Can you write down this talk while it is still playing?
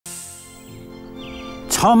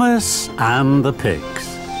Thomas and the pigs.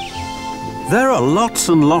 There are lots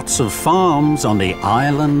and lots of farms on the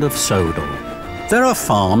island of Sodor. There are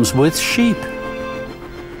farms with sheep.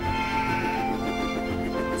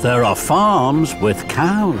 There are farms with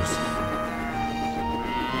cows.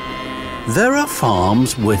 There are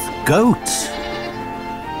farms with goats.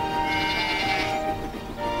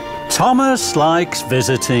 Thomas likes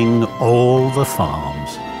visiting all the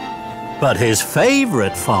farms, but his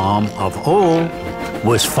favourite farm of all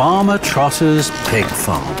was Farmer Trotter's pig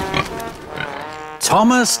farm.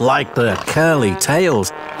 Thomas liked their curly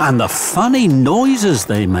tails and the funny noises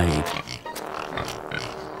they made.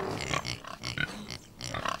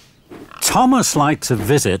 Thomas liked to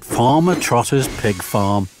visit Farmer Trotter's pig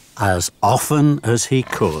farm as often as he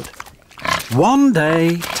could. One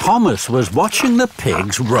day, Thomas was watching the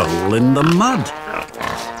pigs roll in the mud.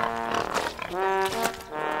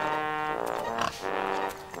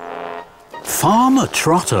 Farmer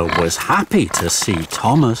Trotter was happy to see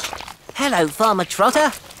Thomas. Hello, Farmer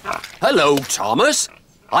Trotter. Hello, Thomas.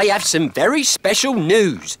 I have some very special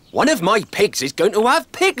news. One of my pigs is going to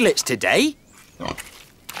have piglets today.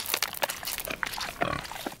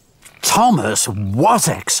 Thomas was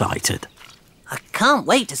excited. I can't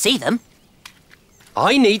wait to see them.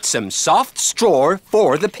 I need some soft straw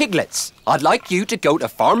for the piglets. I'd like you to go to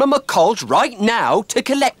Farmer McCall's right now to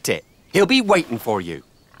collect it. He'll be waiting for you.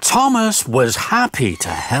 Thomas was happy to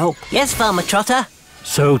help. Yes, Farmer Trotter.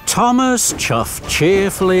 So Thomas chuffed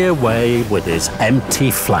cheerfully away with his empty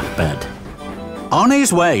flatbed. On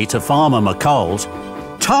his way to Farmer McCall's,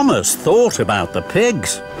 Thomas thought about the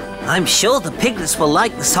pigs. I'm sure the piglets will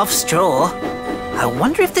like the soft straw. I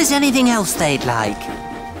wonder if there's anything else they'd like.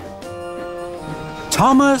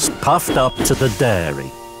 Thomas puffed up to the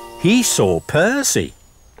dairy. He saw Percy.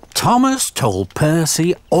 Thomas told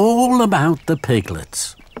Percy all about the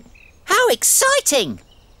piglets. How exciting!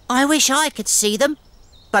 I wish I could see them,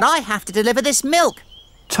 but I have to deliver this milk.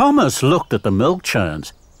 Thomas looked at the milk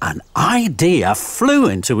churns. An idea flew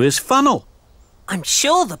into his funnel. I'm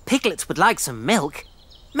sure the piglets would like some milk.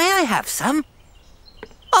 May I have some?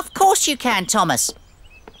 Of course you can, Thomas.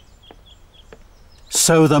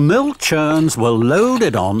 So the milk churns were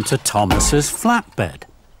loaded onto Thomas's flatbed.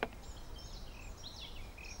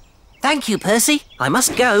 Thank you, Percy. I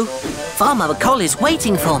must go. Farmer McCall is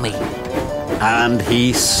waiting for me. And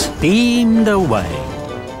he steamed away.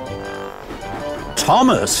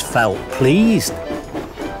 Thomas felt pleased.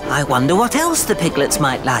 I wonder what else the piglets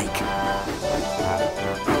might like.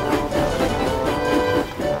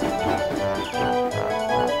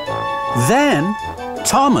 Then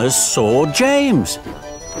Thomas saw James.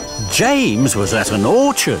 James was at an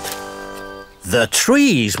orchard. The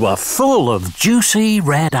trees were full of juicy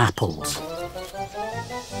red apples.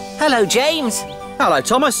 Hello, James. Hello,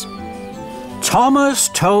 Thomas. Thomas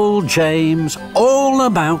told James all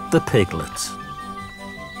about the piglets.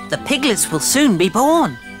 The piglets will soon be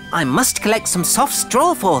born. I must collect some soft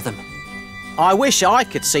straw for them. I wish I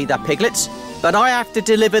could see the piglets, but I have to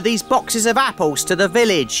deliver these boxes of apples to the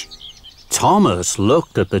village. Thomas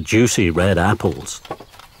looked at the juicy red apples.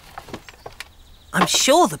 I'm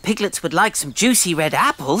sure the piglets would like some juicy red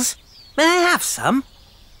apples. May I have some?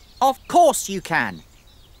 Of course you can.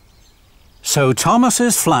 So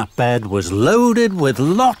Thomas's flatbed was loaded with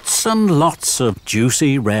lots and lots of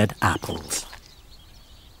juicy red apples.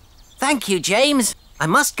 Thank you, James. I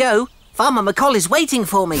must go. Farmer McCall is waiting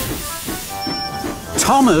for me.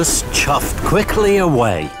 Thomas chuffed quickly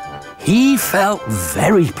away. He felt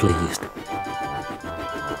very pleased.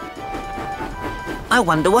 I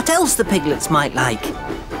wonder what else the piglets might like.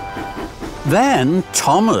 Then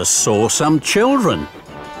Thomas saw some children.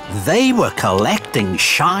 They were collecting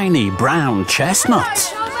shiny brown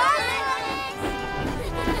chestnuts.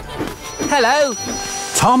 Hello.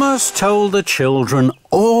 Thomas told the children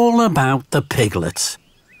all about the piglets.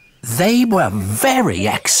 They were very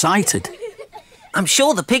excited. I'm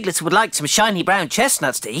sure the piglets would like some shiny brown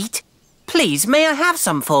chestnuts to eat. Please, may I have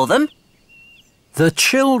some for them? The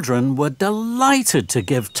children were delighted to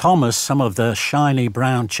give Thomas some of their shiny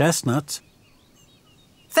brown chestnuts.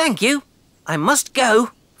 Thank you. I must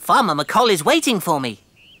go. Farmer McCall is waiting for me.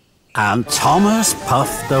 And Thomas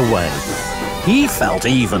puffed away. He felt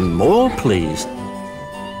even more pleased.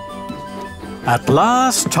 At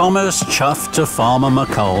last, Thomas chuffed to Farmer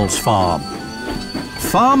McCall's farm.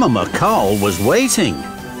 Farmer McCall was waiting.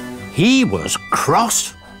 He was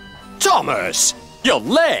cross. Thomas, you're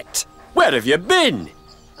late. Where have you been?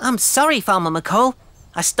 I'm sorry, Farmer McCall.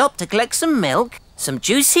 I stopped to collect some milk, some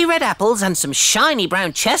juicy red apples and some shiny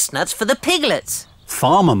brown chestnuts for the piglets.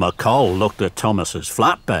 Farmer McCall looked at Thomas's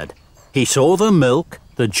flatbed. He saw the milk,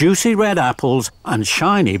 the juicy red apples and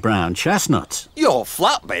shiny brown chestnuts. Your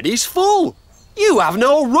flatbed is full. You have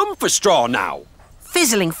no room for straw now.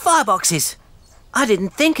 Fizzling fireboxes. I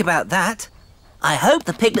didn't think about that. I hope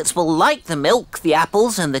the piglets will like the milk, the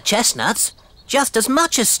apples and the chestnuts just as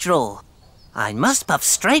much as straw. I must puff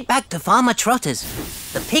straight back to Farmer Trotter's.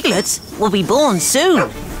 The piglets will be born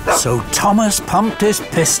soon. So Thomas pumped his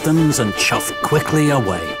pistons and chuffed quickly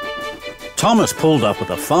away. Thomas pulled up at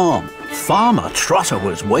the farm. Farmer Trotter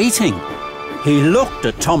was waiting. He looked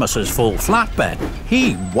at Thomas's full flatbed.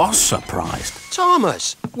 He was surprised.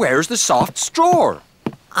 Thomas, where's the soft straw?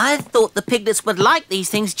 I thought the piglets would like these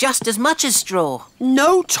things just as much as straw.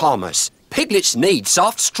 No, Thomas. Piglets need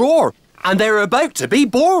soft straw, and they're about to be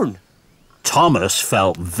born. Thomas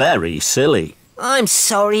felt very silly. I'm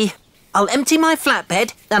sorry. I'll empty my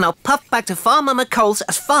flatbed, then I'll puff back to Farmer McColl's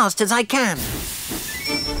as fast as I can.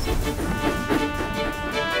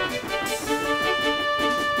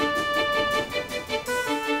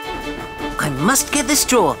 I must get the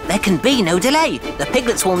straw. There can be no delay. The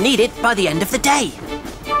piglets will need it by the end of the day.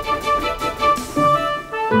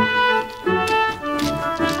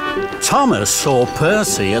 Thomas saw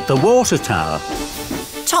Percy at the water tower.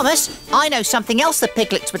 Thomas, I know something else the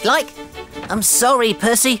piglets would like. I'm sorry,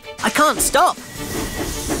 Percy. I can't stop.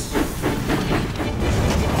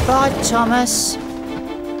 Bye, Thomas.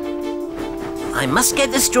 I must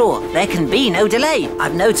get the straw. There can be no delay.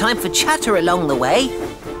 I've no time for chatter along the way.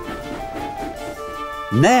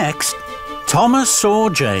 Next, Thomas saw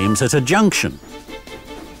James at a junction.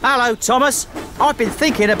 Hello, Thomas. I've been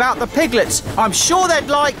thinking about the piglets. I'm sure they'd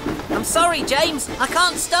like... I'm sorry, James. I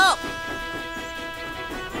can't stop.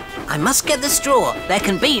 I must get the straw. There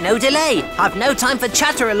can be no delay. I've no time for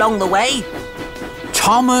chatter along the way.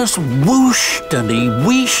 Thomas whooshed and he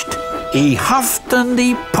wheeshed. He huffed and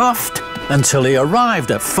he puffed until he arrived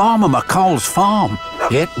at Farmer McColl's farm.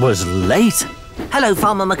 It was late. Hello,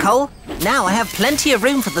 Farmer McColl. Now I have plenty of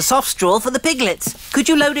room for the soft straw for the piglets. Could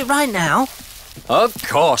you load it right now? Of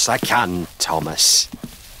course I can, Thomas.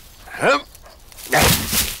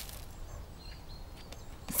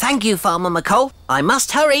 Thank you, Farmer McColl. I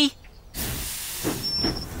must hurry.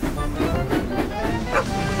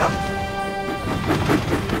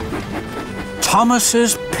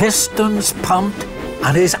 Thomas's pistons pumped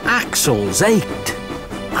and his axles ached.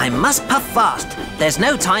 I must puff fast. There's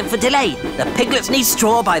no time for delay. The piglets need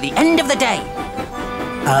straw by the end of the day.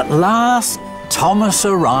 At last, Thomas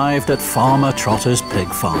arrived at Farmer Trotter's pig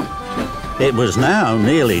farm. It was now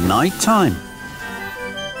nearly night time.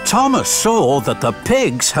 Thomas saw that the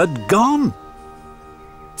pigs had gone.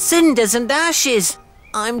 Cinders and ashes.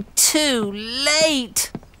 I'm too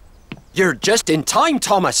late. You're just in time,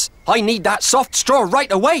 Thomas. I need that soft straw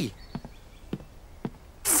right away.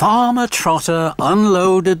 Farmer Trotter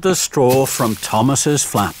unloaded the straw from Thomas's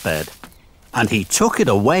flatbed, and he took it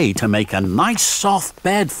away to make a nice soft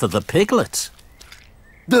bed for the piglets.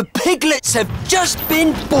 The piglets have just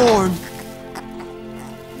been born.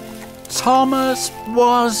 Thomas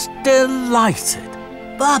was delighted.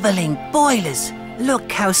 Bubbling boilers.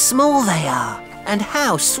 Look how small they are, and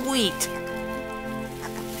how sweet.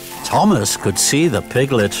 Thomas could see the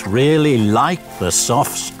piglets really liked the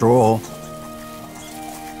soft straw.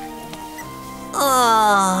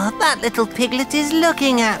 Oh, that little piglet is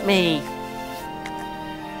looking at me.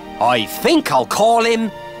 I think I'll call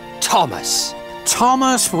him Thomas.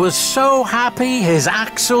 Thomas was so happy his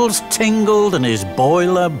axles tingled and his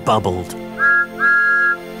boiler bubbled.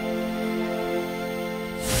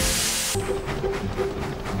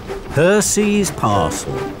 Percy's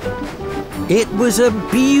Parcel. It was a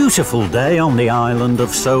beautiful day on the island of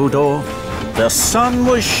Sodor. The sun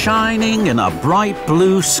was shining in a bright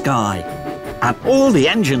blue sky, and all the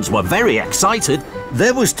engines were very excited.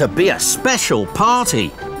 There was to be a special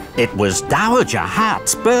party. It was Dowager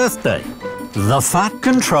Hatt's birthday. The Fat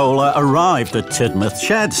Controller arrived at Tidmouth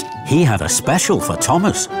Sheds. He had a special for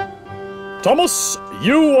Thomas. Thomas,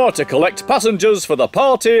 you are to collect passengers for the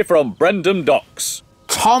party from Brendam Docks.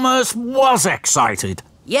 Thomas was excited.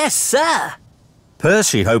 Yes, sir.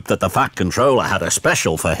 Percy hoped that the Fat Controller had a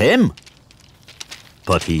special for him.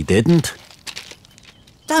 But he didn't.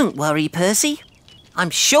 Don't worry, Percy. I'm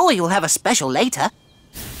sure you'll have a special later.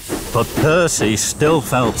 But Percy still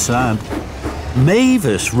felt sad.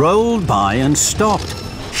 Mavis rolled by and stopped.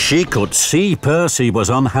 She could see Percy was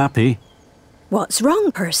unhappy. What's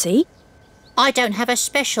wrong, Percy? I don't have a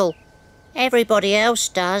special. Everybody else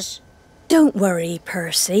does. Don't worry,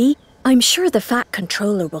 Percy. I'm sure the Fat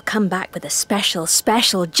Controller will come back with a special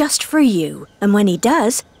just for you. And when he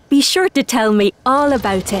does, be sure to tell me all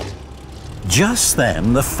about it. Just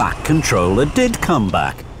then, the Fat Controller did come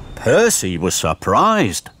back. Percy was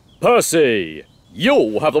surprised. Percy,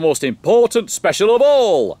 you have the most important special of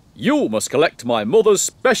all. You must collect my mother's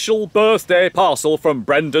special birthday parcel from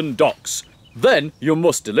Brendon Docks. Then you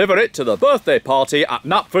must deliver it to the birthday party at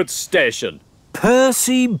Knapford Station.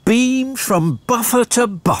 Percy beamed from buffer to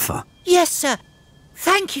buffer. Yes, sir.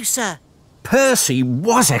 Thank you, sir. Percy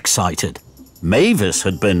was excited. Mavis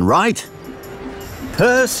had been right.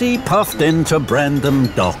 Percy puffed into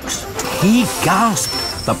Brendam Docks. He gasped.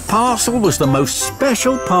 The parcel was the most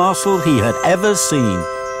special parcel he had ever seen.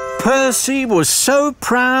 Percy was so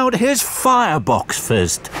proud his firebox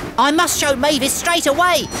fizzed. I must show Mavis straight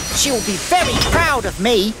away. She'll be very proud of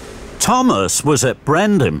me. Thomas was at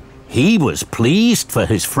Brendam. He was pleased for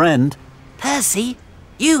his friend. Percy,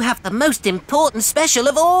 you have the most important special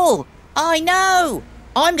of all. I know.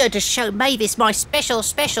 I'm going to show Mavis my special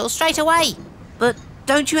straight away. But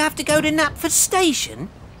don't you have to go to Knapford Station?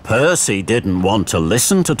 Percy didn't want to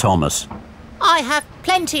listen to Thomas. I have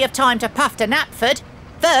plenty of time to puff to Knapford.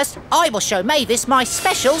 First, I will show Mavis my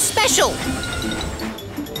special.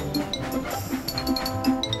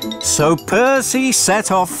 So Percy set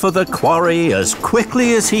off for the quarry as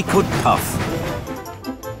quickly as he could puff.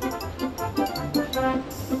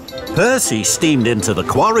 Percy steamed into the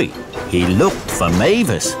quarry. He looked for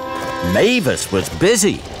Mavis. Mavis was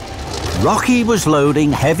busy. Rocky was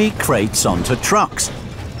loading heavy crates onto trucks,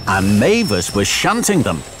 and Mavis was shunting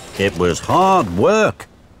them. It was hard work.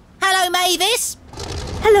 Hello, Mavis.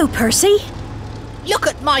 Hello, Percy. Look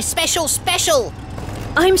at my special.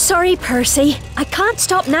 I'm sorry, Percy. I can't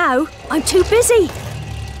stop now. I'm too busy.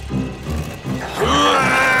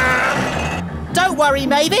 Don't worry,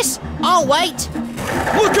 Mavis. I'll wait.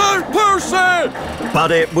 Look out, Percy!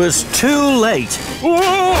 But it was too late.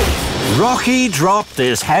 Rocky dropped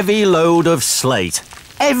his heavy load of slate.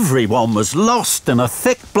 Everyone was lost in a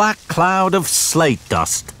thick black cloud of slate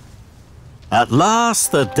dust. At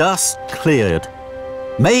last the dust cleared.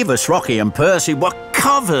 Mavis, Rocky and Percy were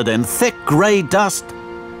covered in thick grey dust.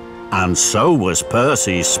 And so was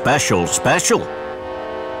Percy's special.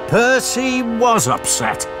 Percy was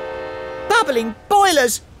upset. Bubbling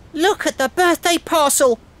boilers! Look at the birthday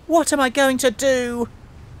parcel. What am I going to do?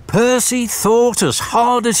 Percy thought as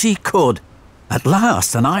hard as he could. At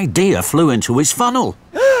last an idea flew into his funnel.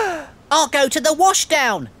 I'll go to the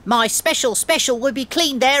washdown. My special will be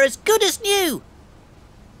cleaned there as good as new.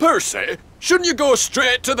 Percy, shouldn't you go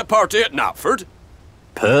straight to the party at Knapford?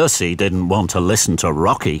 Percy didn't want to listen to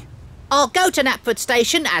Rocky. I'll go to Knapford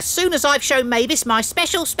Station as soon as I've shown Mavis my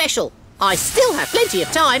special. I still have plenty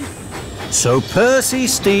of time. So Percy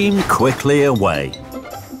steamed quickly away.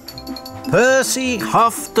 Percy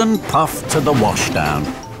huffed and puffed to the washdown.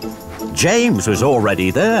 James was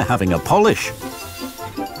already there having a polish.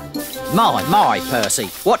 My, Percy,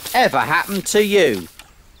 whatever happened to you?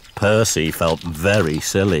 Percy felt very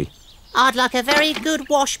silly. I'd like a very good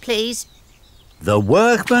wash, please. The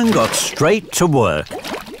workmen got straight to work.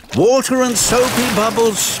 Water and soapy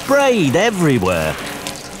bubbles sprayed everywhere.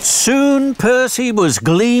 Soon Percy was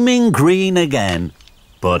gleaming green again,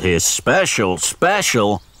 but his special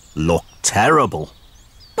looked terrible.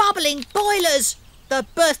 Bubbling boilers! The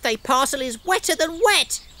birthday parcel is wetter than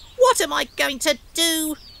wet. What am I going to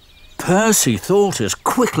do? Percy thought as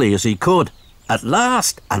quickly as he could. At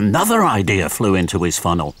last, another idea flew into his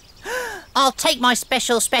funnel. I'll take my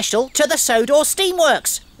special to the Sodor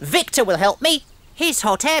Steamworks. Victor will help me. His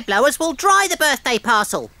hot air blowers will dry the birthday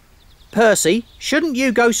parcel. Percy, shouldn't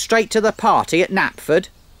you go straight to the party at Knapford?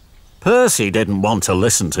 Percy didn't want to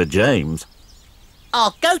listen to James.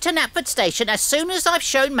 I'll go to Knapford Station as soon as I've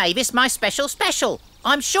shown Mavis my special.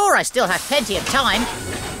 I'm sure I still have plenty of time.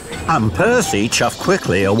 And Percy chuffed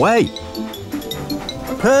quickly away.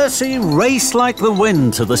 Percy raced like the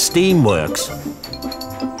wind to the steamworks.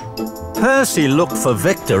 Percy looked for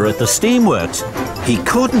Victor at the steamworks. He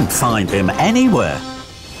couldn't find him anywhere.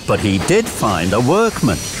 But he did find a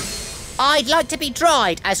workman. I'd like to be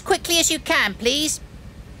dried as quickly as you can, please.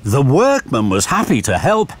 The workman was happy to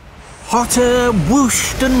help. Hot air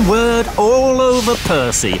whooshed and whirred all over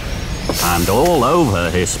Percy and all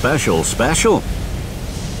over his special.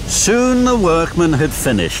 Soon the workman had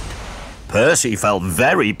finished. Percy felt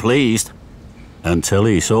very pleased until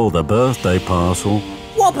he saw the birthday parcel.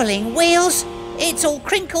 Wobbling wheels! It's all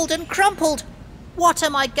crinkled and crumpled. What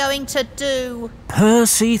am I going to do?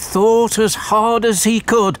 Percy thought as hard as he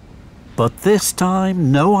could, but this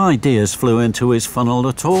time no ideas flew into his funnel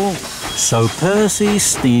at all. So Percy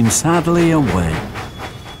steamed sadly away.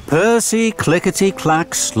 Percy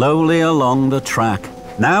clickety-clacked slowly along the track.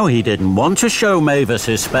 Now he didn't want to show Mavis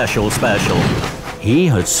his special. He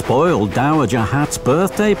had spoiled Dowager Hatt's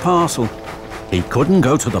birthday parcel. He couldn't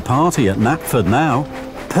go to the party at Knapford now.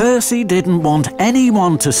 Percy didn't want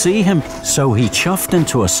anyone to see him, so he chuffed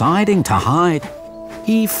into a siding to hide.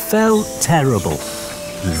 He felt terrible.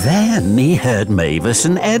 Then he heard Mavis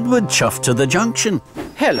and Edward chuff to the junction.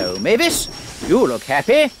 Hello, Mavis. You look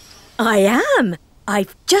happy. I am.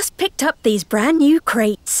 I've just picked up these brand new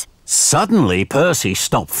crates. Suddenly, Percy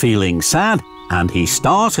stopped feeling sad and he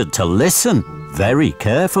started to listen very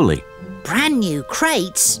carefully. Brand new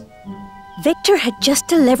crates? Victor had just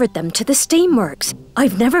delivered them to the steamworks.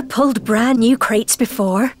 I've never pulled brand new crates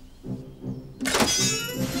before.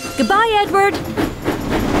 Goodbye, Edward.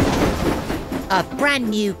 A brand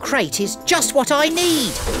new crate is just what I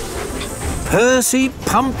need. Percy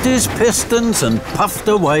pumped his pistons and puffed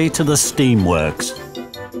away to the steamworks.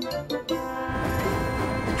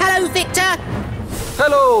 Hello, Victor.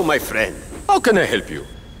 Hello, my friend. How can I help you?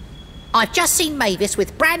 I've just seen Mavis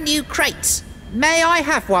with brand new crates. May I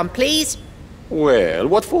have one, please? Well,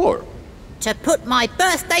 what for? To put my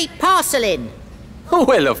birthday parcel in.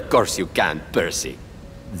 Well, of course you can, Percy.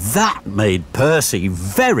 That made Percy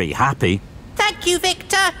very happy. Thank you,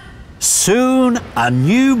 Victor. Soon, a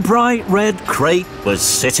new bright red crate was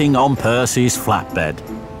sitting on Percy's flatbed.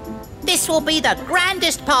 This will be the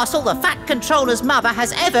grandest parcel the Fat Controller's mother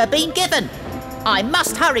has ever been given. I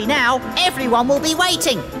must hurry now. Everyone will be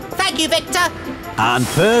waiting. Thank you, Victor. And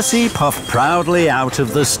Percy puffed proudly out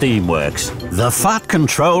of the steamworks. The Fat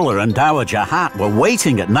Controller and Dowager Hatt were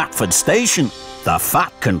waiting at Knapford Station. The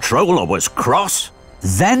Fat Controller was cross.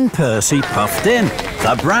 Then Percy puffed in.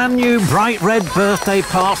 The brand new bright red birthday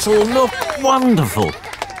parcel looked wonderful.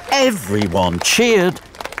 Everyone cheered.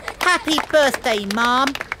 Happy birthday, Mom.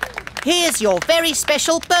 Here's your very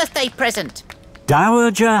special birthday present.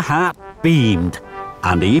 Dowager Hatt beamed,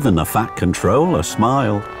 and even the Fat Controller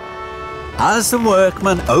smiled. As the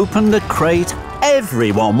workmen opened the crate,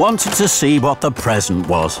 everyone wanted to see what the present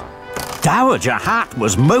was. Dowager Hatt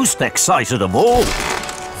was most excited of all.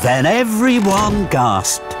 Then everyone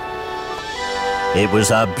gasped. It was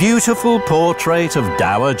a beautiful portrait of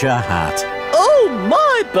Dowager Hatt. Oh,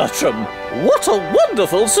 my Bertram! What a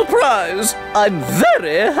wonderful surprise! I'm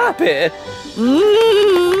very happy.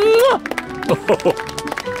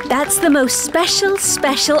 That's the most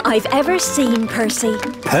special I've ever seen, Percy.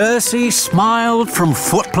 Percy smiled from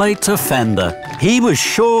footplate to fender. He was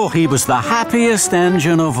sure he was the happiest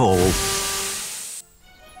engine of all.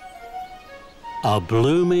 A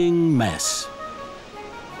blooming mess.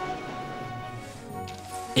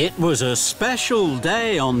 It was a special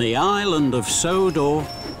day on the Island of Sodor.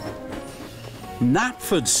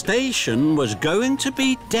 Knapford Station was going to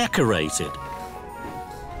be decorated.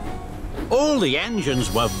 All the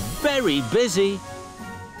engines were very busy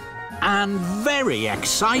and very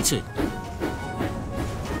excited.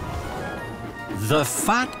 The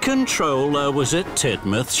Fat Controller was at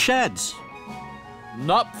Tidmouth Sheds.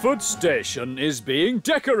 Knapford Station is being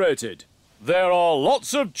decorated. There are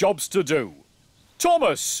lots of jobs to do.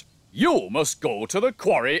 Thomas, you must go to the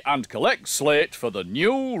quarry and collect slate for the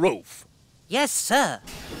new roof. Yes, sir.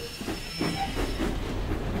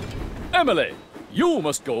 Emily, you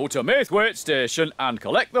must go to Maithwaite Station and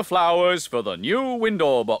collect the flowers for the new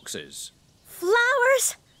window boxes.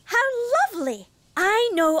 Flowers? How lovely!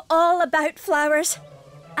 I know all about flowers.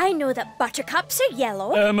 I know that buttercups are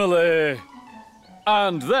yellow. Emily!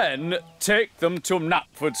 And then take them to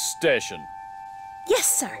Knapford Station.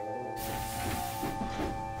 Yes, sir.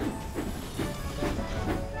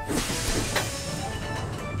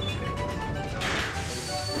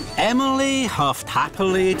 Emily huffed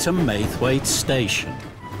happily to Maithwaite Station.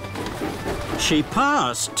 She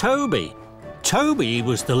passed Toby. Toby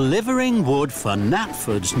was delivering wood for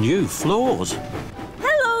Knapford's new floors.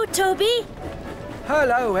 Hello, Toby.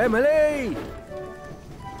 Hello, Emily.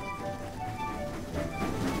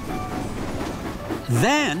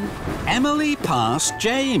 Then Emily passed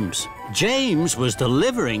James. James was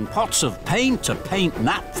delivering pots of paint to paint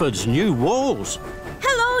Knapford's new walls.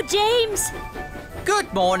 Hello, James.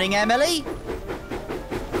 Good morning, Emily.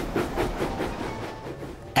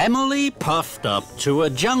 Emily puffed up to a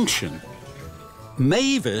junction.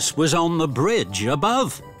 Mavis was on the bridge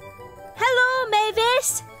above. Hello,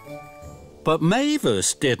 Mavis. But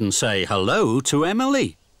Mavis didn't say hello to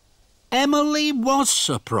Emily. Emily was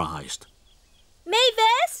surprised.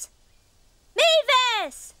 Mavis?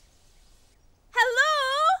 Mavis!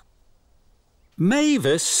 Hello?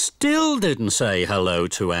 Mavis still didn't say hello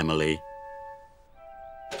to Emily.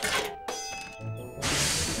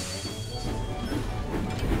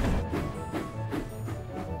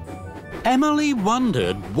 Emily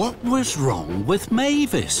wondered what was wrong with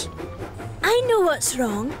Mavis. I know what's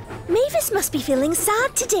wrong. Mavis must be feeling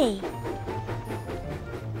sad today.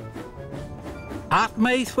 At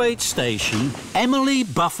Maithwaite Station, Emily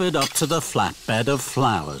buffered up to the flatbed of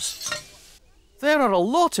flowers. There are a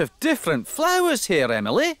lot of different flowers here,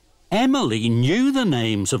 Emily. Emily knew the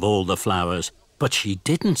names of all the flowers, but she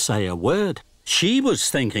didn't say a word. She was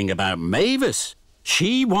thinking about Mavis.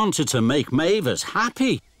 She wanted to make Mavis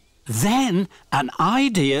happy. Then an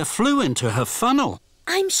idea flew into her funnel.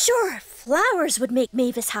 I'm sure flowers would make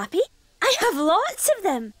Mavis happy. I have lots of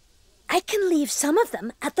them. I can leave some of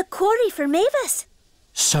them at the quarry for Mavis.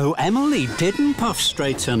 So Emily didn't puff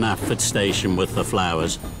straight to Knapford Station with the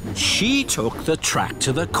flowers. She took the track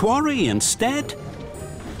to the quarry instead.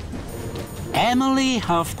 Emily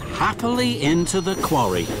huffed happily into the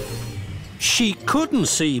quarry. She couldn't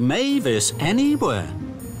see Mavis anywhere.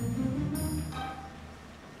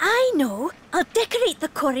 I know. I'll decorate the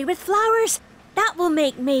quarry with flowers. That will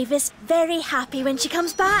make Mavis very happy when she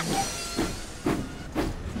comes back.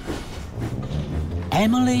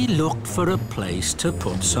 Emily looked for a place to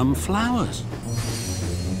put some flowers.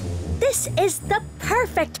 This is the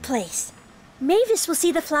perfect place. Mavis will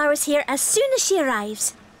see the flowers here as soon as she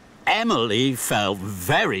arrives. Emily felt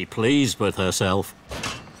very pleased with herself.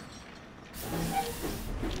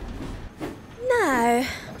 Now,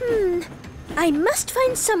 I must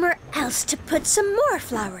find somewhere else to put some more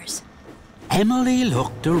flowers. Emily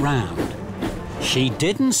looked around. She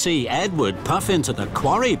didn't see Edward puff into the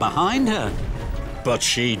quarry behind her, but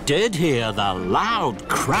she did hear the loud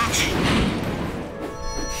crash.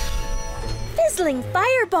 Fizzling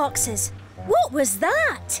fireboxes. What was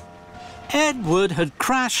that? Edward had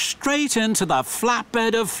crashed straight into the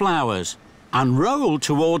flatbed of flowers and rolled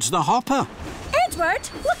towards the hopper. Edward,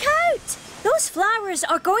 look out! Those flowers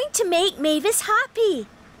are going to make Mavis happy.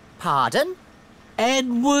 Pardon?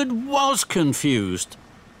 Edward was confused.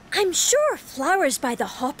 I'm sure flowers by the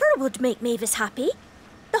hopper would make Mavis happy.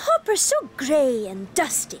 The hopper's so grey and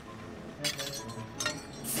dusty.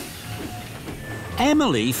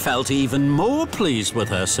 Emily felt even more pleased with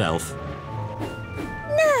herself.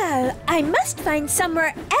 Now, I must find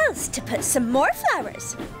somewhere else to put some more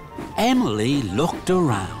flowers. Emily looked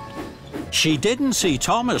around. She didn't see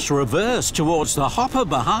Thomas reverse towards the hopper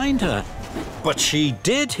behind her, but she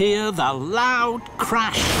did hear the loud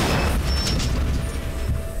crash.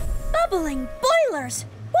 Bubbling boilers!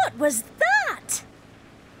 What was that?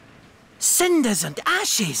 Cinders and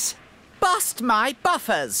ashes. Bust my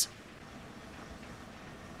buffers!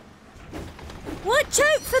 Watch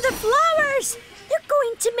out for the flowers! They're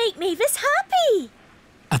going to make Mavis happy!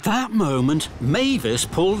 At that moment, Mavis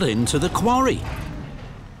pulled into the quarry.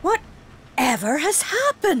 Whatever has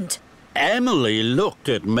happened? Emily looked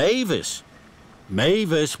at Mavis.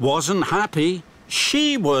 Mavis wasn't happy.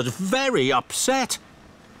 She was very upset.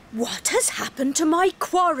 What has happened to my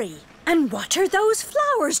quarry? And what are those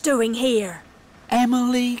flowers doing here?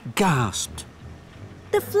 Emily gasped.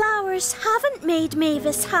 The flowers haven't made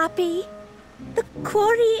Mavis happy. The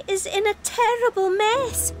quarry is in a terrible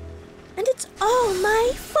mess. And it's all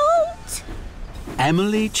my fault.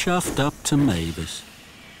 Emily chuffed up to Mavis.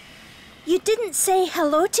 You didn't say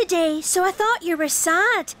hello today, so I thought you were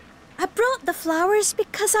sad. I brought the flowers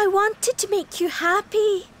because I wanted to make you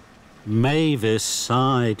happy. Mavis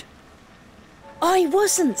sighed. I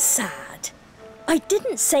wasn't sad. I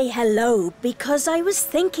didn't say hello because I was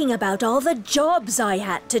thinking about all the jobs I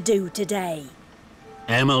had to do today.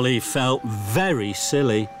 Emily felt very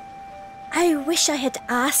silly. I wish I had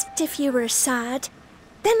asked if you were sad.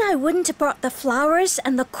 Then I wouldn't have brought the flowers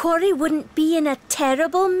and the quarry wouldn't be in a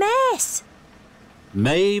terrible mess.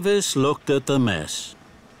 Mavis looked at the mess.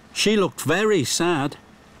 She looked very sad.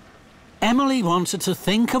 Emily wanted to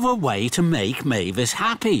think of a way to make Mavis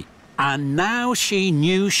happy, and now she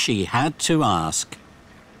knew she had to ask.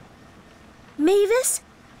 Mavis,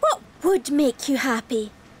 what would make you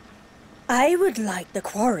happy? I would like the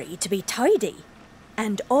quarry to be tidy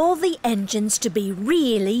and all the engines to be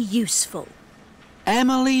really useful.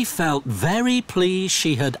 Emily felt very pleased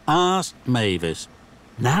she had asked Mavis.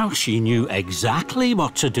 Now she knew exactly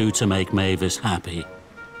what to do to make Mavis happy.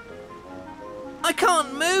 I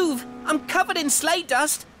can't move. I'm covered in slate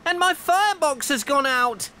dust and my firebox has gone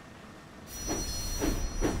out.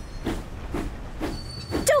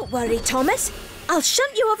 Don't worry, Thomas. I'll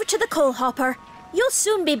shunt you over to the coal hopper. You'll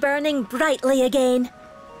soon be burning brightly again.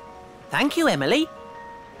 Thank you, Emily.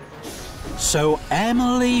 So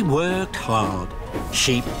Emily worked hard.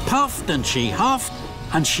 She puffed and she huffed,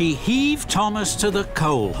 and she heaved Thomas to the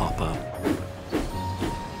coal hopper.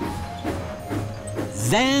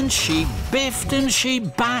 Then she biffed and she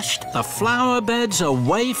bashed the flower beds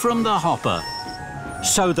away from the hopper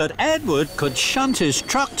so that Edward could shunt his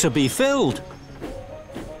truck to be filled.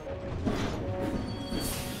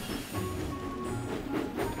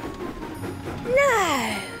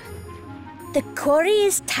 The quarry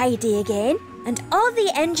is tidy again, and all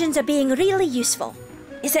the engines are being really useful.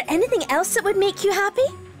 Is there anything else that would make you happy?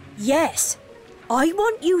 Yes. I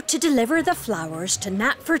want you to deliver the flowers to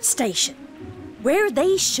Knapford Station, where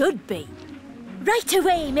they should be. Right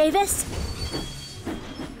away, Mavis.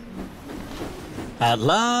 At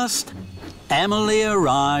last, Emily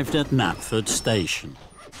arrived at Knapford Station.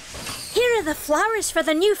 Here are the flowers for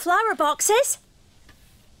the new flower boxes.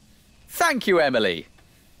 Thank you, Emily.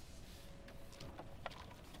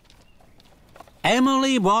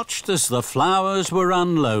 Emily watched as the flowers were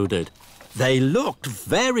unloaded. They looked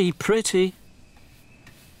very pretty.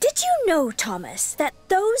 Did you know, Thomas, that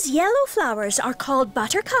those yellow flowers are called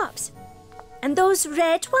buttercups? And those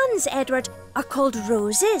red ones, Edward, are called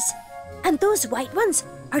roses. And those white ones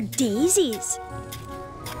are daisies.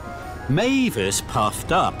 Mavis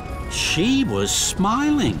puffed up. She was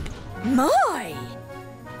smiling. My!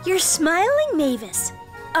 You're smiling, Mavis.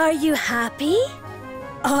 Are you happy?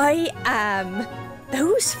 I am.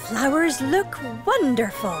 Those flowers look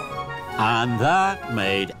wonderful. And that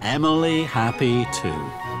made Emily happy too.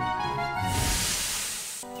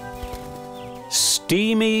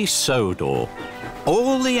 Steamy Sodor.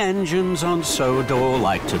 All the engines on Sodor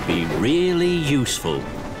like to be really useful.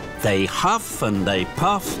 They huff and they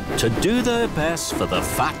puff to do their best for the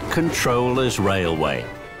Fat Controller's railway.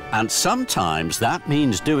 And sometimes that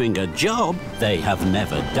means doing a job they have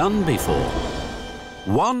never done before.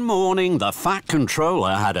 One morning, the Fat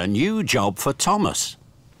Controller had a new job for Thomas.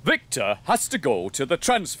 Victor has to go to the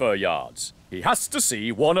transfer yards. He has to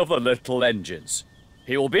see one of the little engines.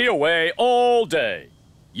 He will be away all day.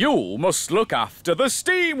 You must look after the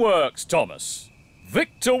steamworks, Thomas.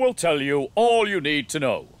 Victor will tell you all you need to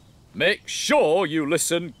know. Make sure you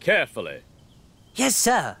listen carefully. Yes,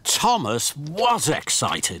 sir. Thomas was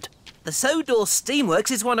excited. The Sodor Steamworks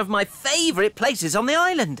is one of my favourite places on the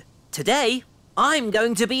island. Today, I'm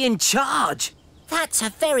going to be in charge. That's a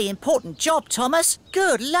very important job, Thomas.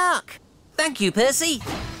 Good luck. Thank you, Percy.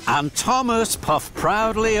 And Thomas puffed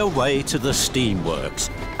proudly away to the steamworks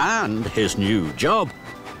and his new job.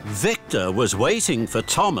 Victor was waiting for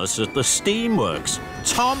Thomas at the steamworks.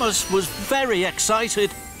 Thomas was very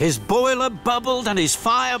excited. His boiler bubbled and his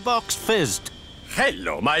firebox fizzed.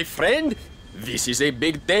 Hello, my friend. This is a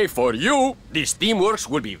big day for you. The steamworks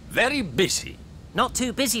will be very busy. Not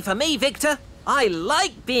too busy for me, Victor. I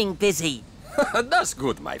like being busy. That's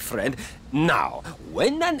good, my friend. Now,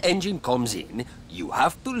 when an engine comes in, you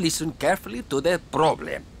have to listen carefully to the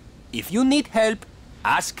problem. If you need help,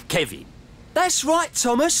 ask Kevin. That's right,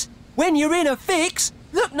 Thomas. When you're in a fix,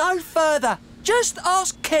 look no further. Just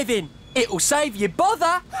ask Kevin. It'll save you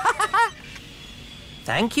bother.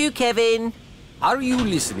 Thank you, Kevin. Are you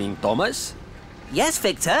listening, Thomas? Yes,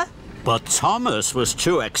 Victor. But Thomas was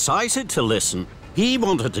too excited to listen. He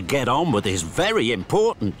wanted to get on with his very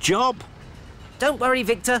important job. Don't worry,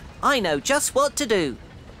 Victor. I know just what to do.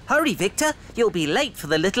 Hurry, Victor. You'll be late for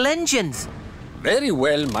the little engines. Very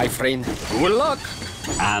well, my friend. Good luck.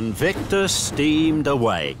 And Victor steamed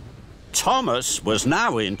away. Thomas was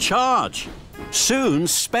now in charge. Soon,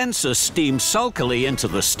 Spencer steamed sulkily into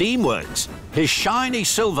the steamworks. His shiny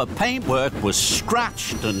silver paintwork was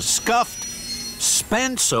scratched and scuffed.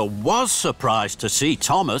 Spencer was surprised to see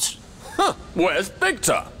Thomas. Huh, where's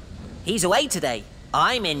Victor? He's away today.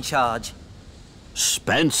 I'm in charge.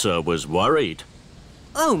 Spencer was worried.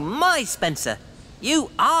 Oh my, Spencer.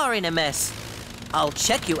 You are in a mess. I'll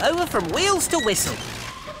check you over from wheels to whistle.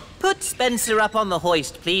 Put Spencer up on the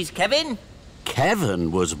hoist, please, Kevin.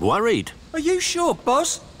 Kevin was worried. Are you sure,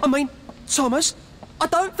 boss? I mean, Thomas, I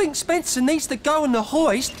don't think Spencer needs to go on the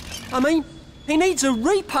hoist. I mean, he needs a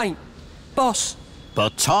repaint, boss.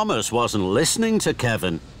 But Thomas wasn't listening to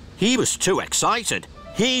Kevin. He was too excited.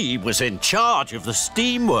 He was in charge of the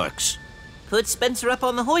steamworks. Put Spencer up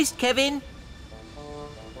on the hoist, Kevin.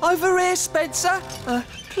 Over here, Spencer.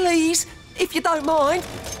 Please, if you don't mind.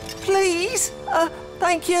 Please.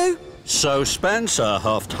 Thank you. So Spencer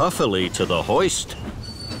huffed huffily to the hoist.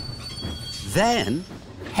 Then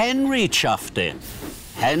Henry chuffed in.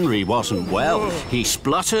 Henry wasn't well. He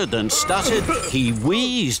spluttered and stuttered. He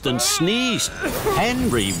wheezed and sneezed.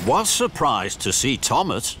 Henry was surprised to see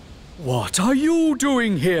Thomas. What are you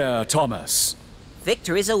doing here, Thomas?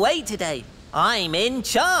 Victor is away today. I'm in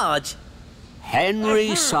charge.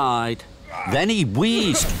 Henry sighed. Then he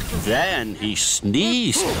wheezed. Then he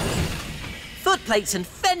sneezed. Footplates and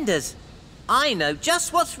fenders. I know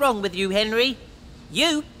just what's wrong with you, Henry.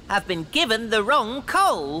 You have been given the wrong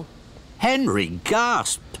coal. Henry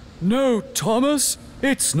gasped. No, Thomas,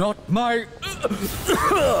 it's not my...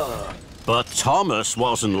 But Thomas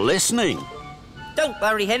wasn't listening. Don't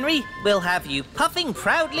worry, Henry. We'll have you puffing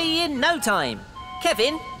proudly in no time.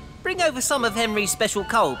 Kevin, bring over some of Henry's special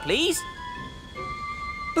coal, please.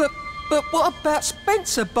 But what about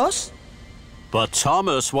Spencer, boss? But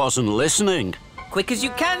Thomas wasn't listening. Quick as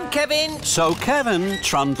you can, Kevin. So Kevin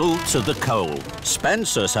trundled to the coal.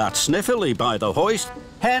 Spencer sat sniffily by the hoist.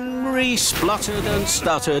 Henry spluttered and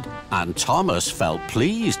stuttered, and Thomas felt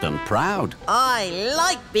pleased and proud. I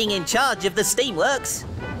like being in charge of the steamworks.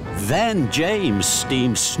 Then James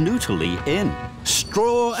steamed snootily in.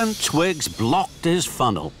 Straw and twigs blocked his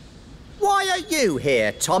funnel. Why are you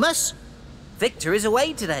here, Thomas? Victor is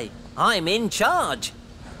away today. I'm in charge.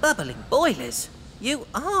 Bubbling boilers. You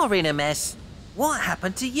are in a mess. What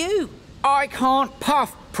happened to you? I can't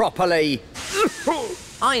puff properly.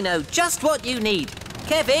 I know just what you need.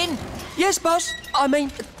 Kevin? Yes, boss. I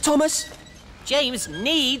mean, Thomas. James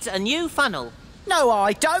needs a new funnel. No,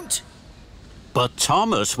 I don't. But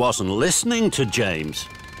Thomas wasn't listening to James.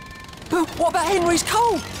 But what about Henry's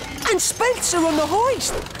coal? And Spencer on the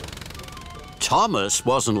hoist? Thomas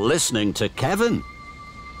wasn't listening to Kevin.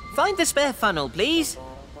 Find the spare funnel, please.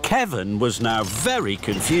 Kevin was now very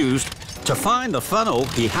confused. To find the funnel,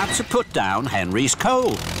 he had to put down Henry's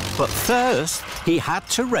coal. But first, he had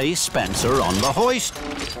to raise Spencer on the hoist.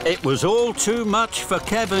 It was all too much for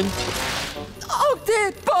Kevin. Oh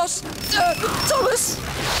dear, boss! Thomas!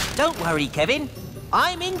 Don't worry, Kevin.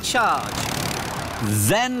 I'm in charge.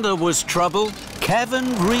 Then there was trouble. Kevin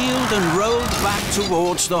reeled and rolled back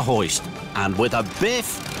towards the hoist. And with a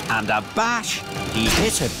biff and a bash, he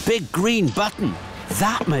hit a big green button.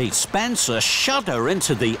 That made Spencer shudder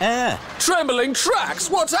into the air. Trembling tracks,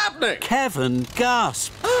 what's happening? Kevin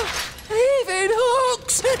gasped. Heaving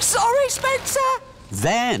hooks! Sorry, Spencer!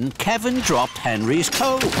 Then Kevin dropped Henry's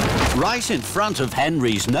coal right in front of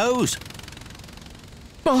Henry's nose.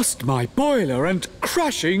 Bust my boiler and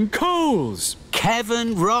crashing coals.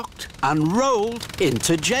 Kevin rocked and rolled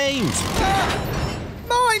into James.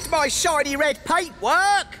 Mind my shiny red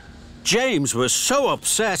paintwork! James was so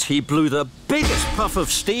upset he blew the biggest puff of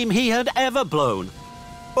steam he had ever blown.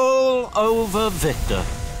 All over Victor.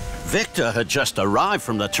 Victor had just arrived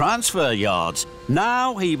from the transfer yards.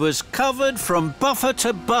 Now he was covered from buffer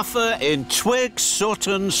to buffer in twig, soot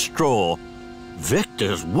and straw.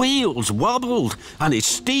 Victor's wheels wobbled and his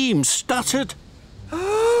steam stuttered.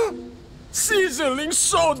 Sizzling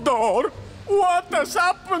Sodor! What has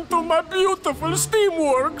happened to my beautiful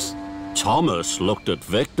steamworks? Thomas looked at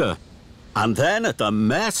Victor and then at the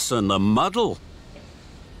mess and the muddle.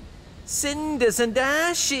 Cinders and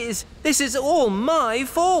ashes. This is all my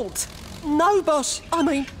fault. No, boss. I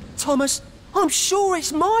mean, Thomas, I'm sure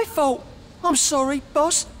it's my fault. I'm sorry,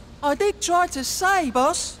 boss. I did try to say,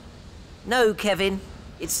 boss. No, Kevin.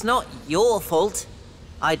 It's not your fault.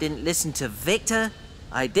 I didn't listen to Victor.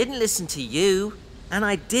 I didn't listen to you. And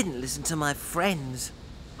I didn't listen to my friends.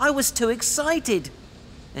 I was too excited.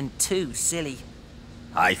 And too silly.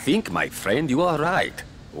 I think, my friend, you are right.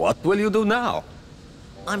 What will you do now?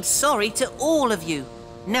 I'm sorry to all of you.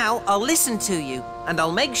 Now I'll listen to you, and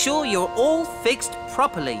I'll make sure you're all fixed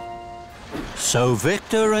properly. So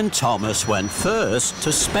Victor and Thomas went first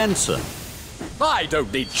to Spencer. I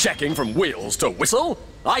don't need checking from wheels to whistle.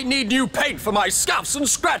 I need new paint for my scuffs and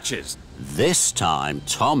scratches. This time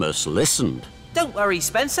Thomas listened. Don't worry,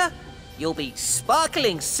 Spencer. You'll be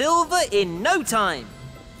sparkling silver in no time.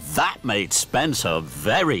 That made Spencer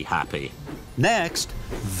very happy. Next,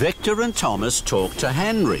 Victor and Thomas talked to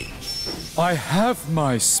Henry. I have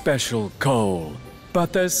my special coal,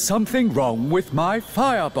 but there's something wrong with my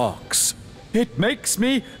firebox. It makes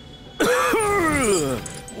me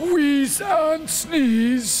wheeze and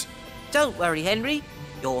sneeze. Don't worry, Henry.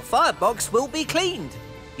 Your firebox will be cleaned.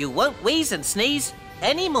 You won't wheeze and sneeze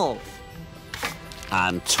anymore.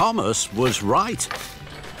 And Thomas was right.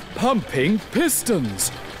 Pumping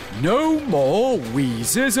pistons. No more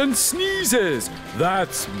wheezes and sneezes.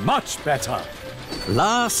 That's much better.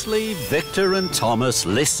 Lastly, Victor and Thomas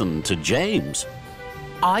listened to James.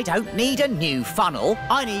 I don't need a new funnel.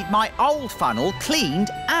 I need my old funnel cleaned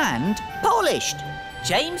and polished.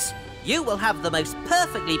 James, you will have the most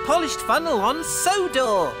perfectly polished funnel on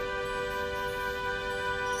Sodor.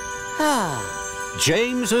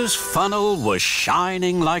 James's funnel was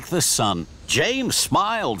shining like the sun. James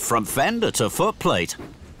smiled from fender to footplate.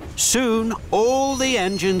 Soon, all the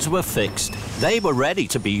engines were fixed. They were ready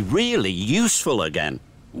to be really useful again.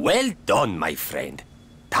 Well done, my friend.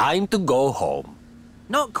 Time to go home.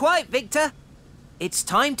 Not quite, Victor. It's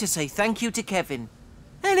time to say thank you to Kevin.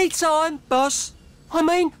 Anytime, boss. I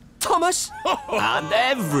mean, Thomas. And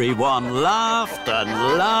everyone laughed and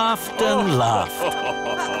laughed and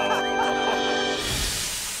laughed.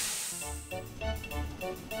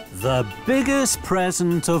 The biggest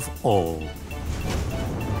present of all.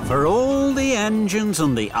 For all the engines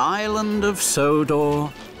on the island of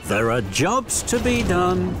Sodor, there are jobs to be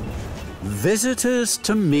done, visitors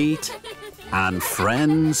to meet, and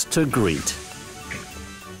friends to greet.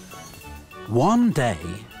 One day,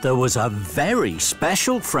 there was a very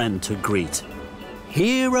special friend to greet.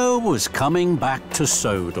 Hiro was coming back to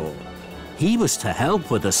Sodor. He was to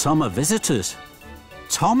help with the summer visitors.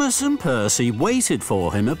 Thomas and Percy waited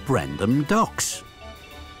for him at Brendam Docks.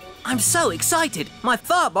 I'm so excited! My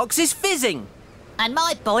firebox is fizzing! And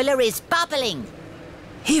my boiler is bubbling.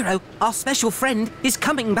 Hiro, our special friend, is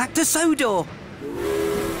coming back to Sodor.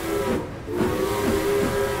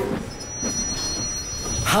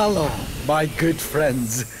 Hello, my good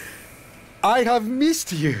friends. I have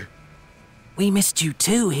missed you. We missed you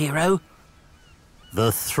too, Hiro.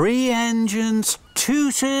 The three engines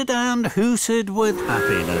tooted and hooted with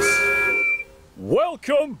happiness.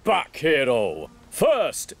 Welcome back, Hiro.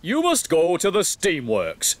 First, you must go to the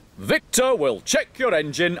steamworks. Victor will check your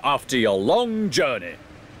engine after your long journey.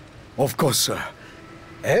 Of course, sir.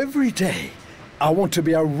 Every day, I want to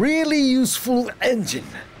be a really useful engine.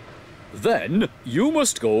 Then, you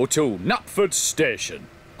must go to Knapford Station.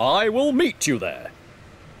 I will meet you there.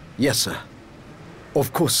 Yes, sir.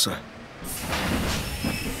 Of course, sir.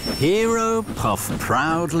 Hiro puffed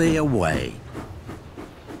proudly away.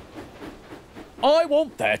 I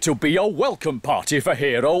want there to be a welcome party for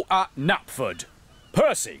Hiro at Knapford.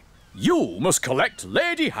 Percy, you must collect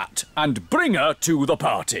Lady Hatt and bring her to the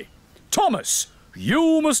party. Thomas,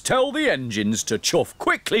 you must tell the engines to chuff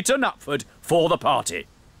quickly to Knapford for the party.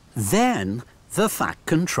 Then the Fat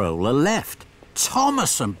Controller left.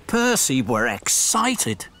 Thomas and Percy were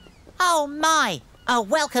excited. Oh my! A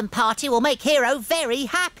welcome party will make Hiro very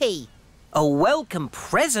happy. A welcome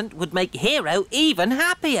present would make Hiro even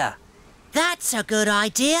happier. That's a good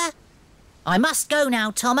idea. I must go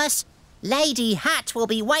now, Thomas. Lady Hatt will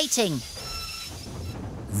be waiting.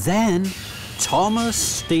 Then Thomas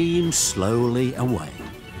steamed slowly away.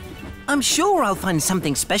 I'm sure I'll find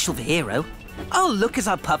something special for Hiro. I'll look as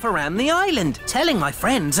I puff around the island, telling my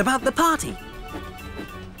friends about the party.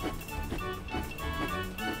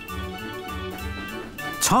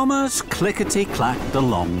 Thomas clickety-clacked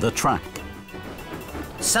along the track.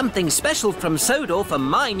 Something special from Sodor for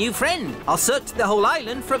my new friend. I'll search the whole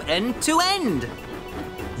island from end to end.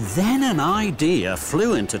 Then an idea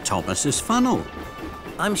flew into Thomas's funnel.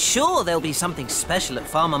 I'm sure there'll be something special at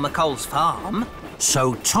Farmer McColl's farm.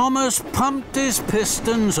 So Thomas pumped his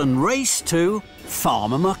pistons and raced to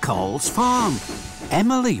Farmer McColl's farm.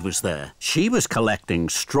 Emily was there. She was collecting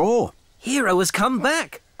straw. Hiro has come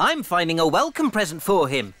back. I'm finding a welcome present for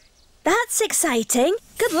him. That's exciting.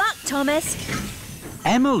 Good luck, Thomas.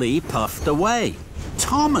 Emily puffed away.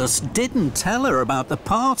 Thomas didn't tell her about the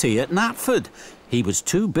party at Knapford. He was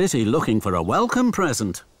too busy looking for a welcome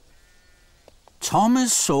present.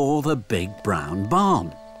 Thomas saw the big brown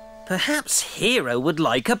barn. Perhaps Hiro would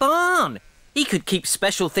like a barn. He could keep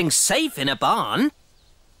special things safe in a barn.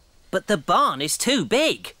 But the barn is too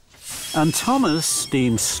big. And Thomas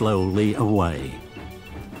steamed slowly away.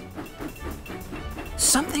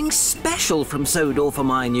 Something special from Sodor for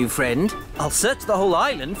my new friend. I'll search the whole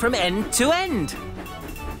island from end to end.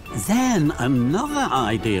 Then another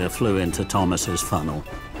idea flew into Thomas's funnel.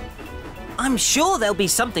 I'm sure there'll be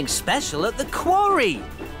something special at the quarry.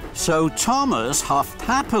 So Thomas huffed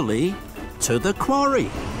happily to the quarry.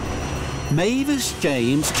 Mavis,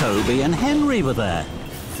 James, Toby and Henry were there.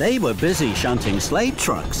 They were busy shunting slate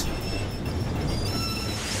trucks.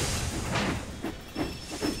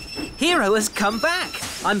 Hiro has come back.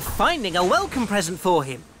 I'm finding a welcome present for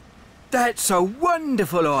him. That's a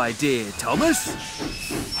wonderful idea, Thomas.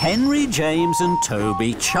 Henry, James and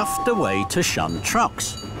Toby chuffed away to shunt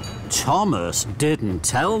trucks. Thomas didn't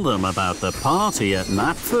tell them about the party at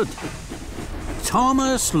Knapford.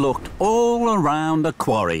 Thomas looked all around the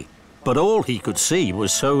quarry, but all he could see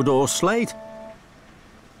was Sodor slate.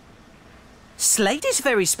 Slate is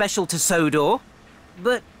very special to Sodor,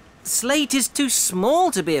 but slate is too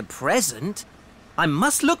small to be a present. I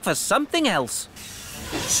must look for something else.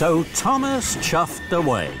 So Thomas chuffed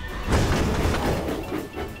away.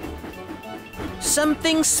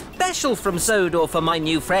 Something special from Sodor for my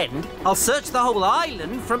new friend. I'll search the whole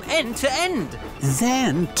island from end to end.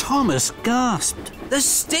 Then Thomas gasped. The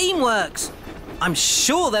steamworks! I'm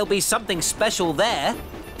sure there'll be something special there.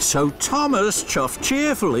 So Thomas chuffed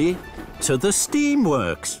cheerfully to the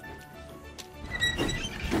steamworks.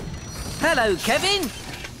 Hello, Kevin.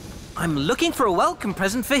 I'm looking for a welcome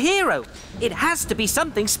present for Hiro. It has to be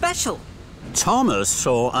something special. Thomas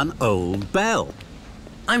saw an old bell.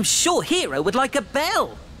 I'm sure Hiro would like a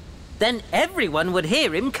bell. Then everyone would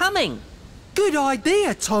hear him coming. Good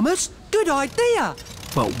idea, Thomas. Good idea.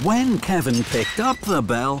 But when Kevin picked up the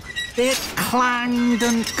bell, it clanged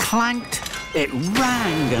and clanked. It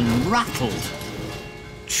rang and rattled.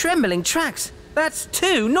 Trembling tracks. That's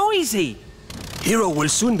too noisy. Hiro will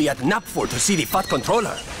soon be at Knapford to see the Fat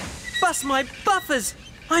Controller. Bust my buffers.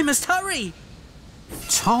 I must hurry.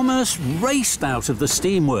 Thomas raced out of the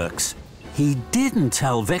steamworks. He didn't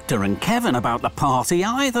tell Victor and Kevin about the party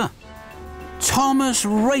either. Thomas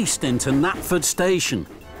raced into Knapford Station.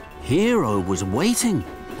 Hiro was waiting,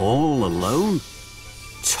 all alone.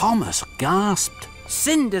 Thomas gasped.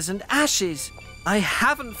 Cinders and ashes. I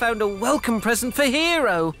haven't found a welcome present for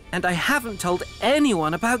Hiro, and I haven't told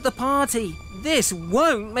anyone about the party. This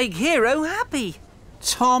won't make Hiro happy.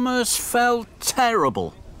 Thomas felt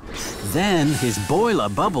terrible. Then his boiler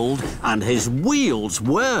bubbled and his wheels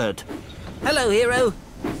whirred. Hello, Hiro.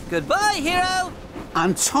 Goodbye, Hiro.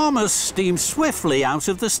 And Thomas steamed swiftly out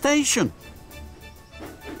of the station.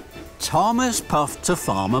 Thomas puffed to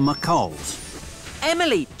Farmer McColl's.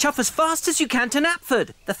 Emily, chuff as fast as you can to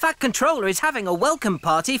Knapford. The Fat Controller is having a welcome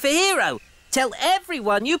party for Hiro. Tell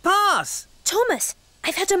everyone you pass. Thomas,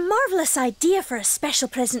 I've had a marvellous idea for a special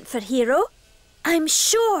present for Hiro. I'm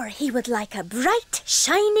sure he would like a bright,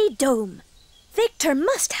 shiny dome. Victor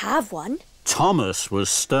must have one. Thomas was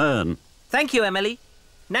stern. Thank you, Emily.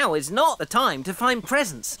 Now is not the time to find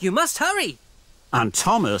presents. You must hurry. And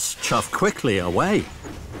Thomas chuffed quickly away.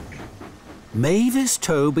 Mavis,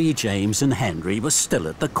 Toby, James and Henry were still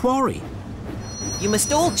at the quarry. You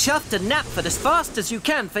must all chuff to Knapford as fast as you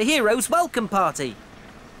can for Hiro's welcome party.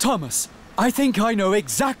 Thomas, I think I know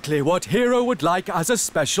exactly what Hiro would like as a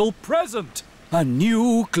special present. A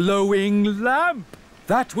new glowing lamp.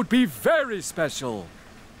 That would be very special.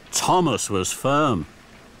 Thomas was firm.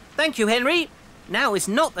 Thank you, Henry. Now is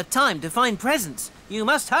not the time to find presents. You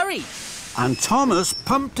must hurry. And Thomas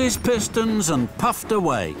pumped his pistons and puffed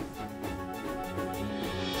away.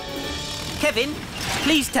 Kevin,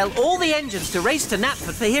 please tell all the engines to race to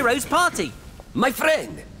Knapford for Hiro's party. My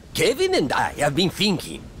friend, Kevin and I have been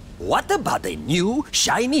thinking, what about a new,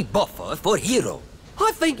 shiny buffer for Hiro?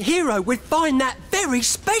 I think Hiro would find that very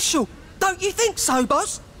special. Don't you think so,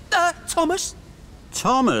 boss? Thomas?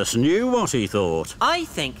 Thomas knew what he thought. I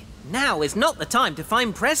think now is not the time to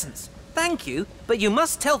find presents. Thank you, but you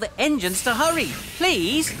must tell the engines to hurry,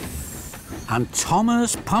 please. And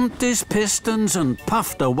Thomas pumped his pistons and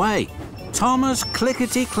puffed away. Thomas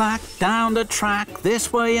clickety-clacked down the track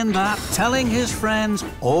this way and that, telling his friends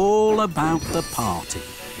all about the party.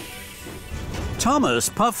 Thomas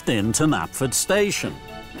puffed into Knapford Station.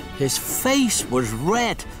 His face was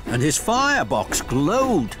red and his firebox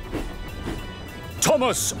glowed.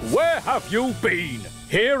 Thomas, where have you been?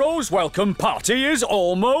 Hiro's welcome party is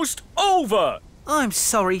almost over. I'm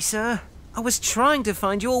sorry, sir. I was trying to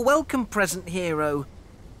find you a welcome present, Hiro.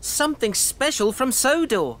 Something special from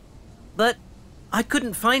Sodor. But I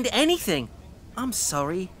couldn't find anything. I'm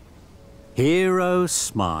sorry. Hiro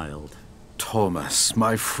smiled. Thomas,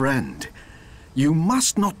 my friend, you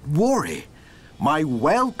must not worry. My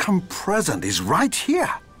welcome present is right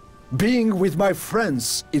here. Being with my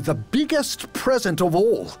friends is the biggest present of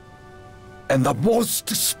all. And the most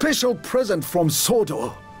special present from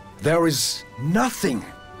Sodor. There is nothing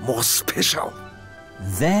more special.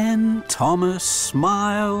 Then Thomas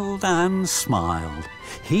smiled and smiled.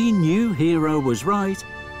 He knew Hiro was right,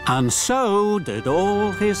 and so did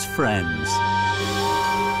all his friends.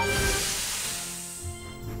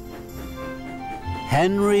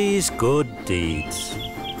 Henry's good deeds.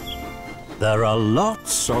 There are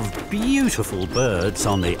lots of beautiful birds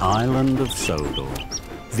on the island of Sodor.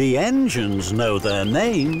 The engines know their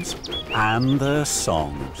names and their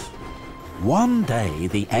songs. One day,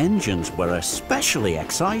 the engines were especially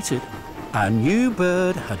excited. A new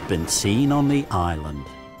bird had been seen on the island.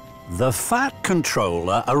 The Fat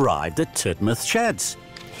Controller arrived at Tidmouth Sheds.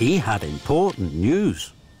 He had important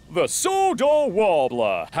news. The Sodor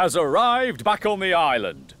Warbler has arrived back on the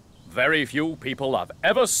island. Very few people have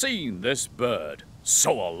ever seen this bird,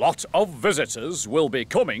 so a lot of visitors will be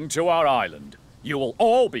coming to our island. You will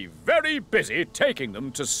all be very busy taking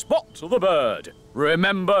them to spot the bird.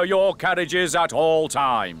 Remember your carriages at all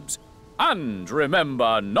times. And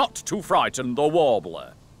remember not to frighten the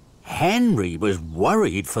warbler. Henry was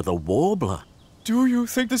worried for the warbler. Do you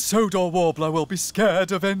think the Sodor Warbler will be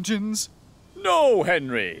scared of engines? No,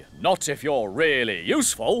 Henry, not if you're really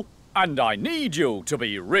useful. And I need you to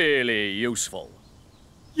be really useful.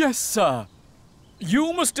 Yes, sir.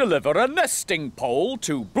 You must deliver a nesting pole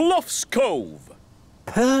to Bluff's Cove.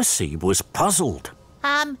 Percy was puzzled.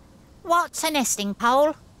 What's a nesting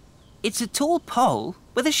pole? It's a tall pole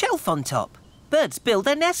with a shelf on top. Birds build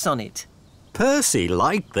their nests on it. Percy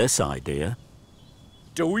liked this idea.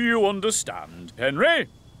 Do you understand, Henry?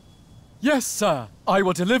 Yes, sir. I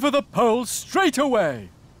will deliver the pole straight away.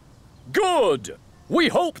 Good! We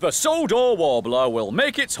hope the Sodor Warbler will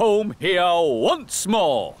make its home here once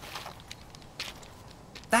more.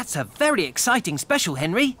 That's a very exciting special,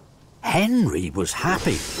 Henry. Henry was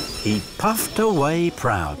happy. He puffed away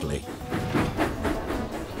proudly.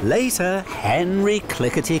 Later, Henry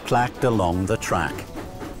clickety-clacked along the track.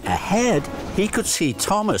 Ahead, he could see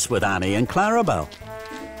Thomas with Annie and Clarabel.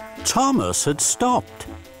 Thomas had stopped.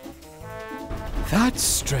 That's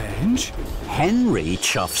strange. Henry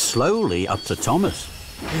chuffed slowly up to Thomas.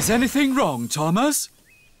 Is anything wrong, Thomas?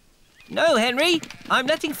 No, Henry. I'm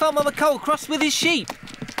letting Farmer McColl cross with his sheep.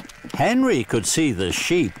 Henry could see the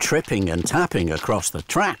sheep tripping and tapping across the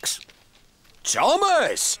tracks.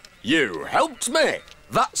 Thomas, you helped me.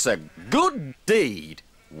 That's a good deed.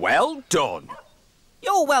 Well done.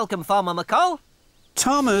 You're welcome, Farmer McColl.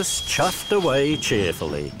 Thomas chuffed away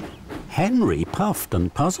cheerfully. Henry puffed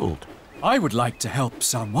and puzzled. I would like to help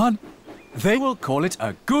someone. They will call it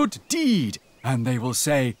a good deed, and they will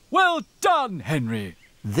say, "Well done, Henry."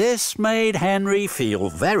 This made Henry feel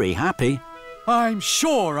very happy. I'm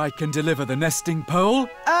sure I can deliver the nesting pole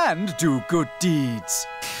and do good deeds.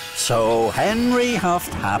 So Henry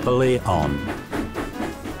huffed happily on.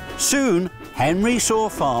 Soon, Henry saw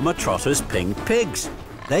Farmer Trotter's pink pigs.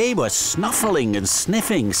 They were snuffling and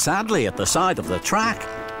sniffing sadly at the side of the track.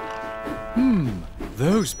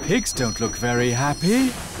 Those pigs don't look very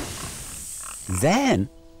happy. Then,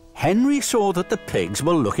 Henry saw that the pigs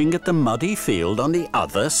were looking at the muddy field on the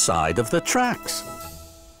other side of the tracks.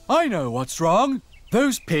 I know what's wrong.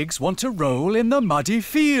 Those pigs want to roll in the muddy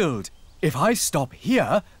field. If I stop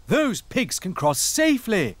here, those pigs can cross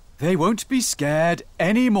safely. They won't be scared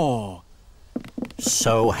anymore.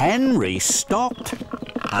 So Henry stopped,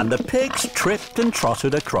 and the pigs tripped and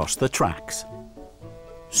trotted across the tracks.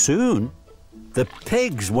 Soon, the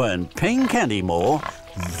pigs weren't pink anymore.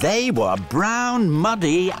 They were brown,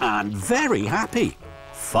 muddy, and very happy.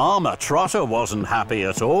 Farmer Trotter wasn't happy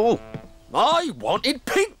at all. I wanted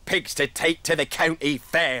pink pigs to take to the county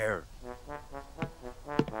fair.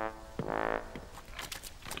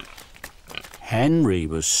 Henry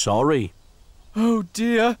was sorry. Oh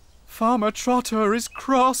dear, Farmer Trotter is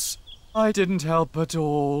cross. I didn't help at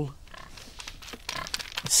all.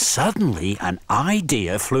 Suddenly, an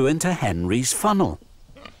idea flew into Henry's funnel.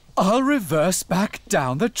 I'll reverse back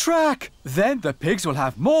down the track. Then the pigs will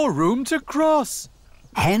have more room to cross.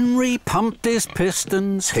 Henry pumped his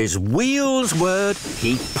pistons, his wheels whirred,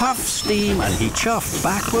 he puffed steam and he chuffed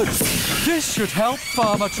backwards. This should help,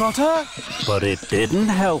 Farmer Trotter. But it didn't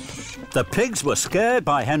help. The pigs were scared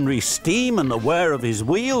by Henry's steam and the whir of his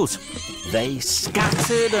wheels. They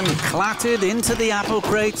scattered and clattered into the apple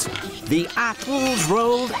crates. The apples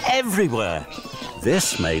rolled everywhere.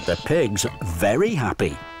 This made the pigs very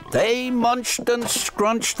happy. They munched and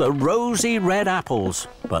scrunched the rosy red apples.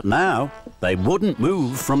 But now, they wouldn't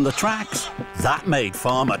move from the tracks. That made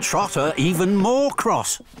Farmer Trotter even more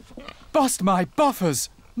cross. Bust my buffers!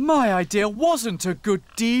 My idea wasn't a good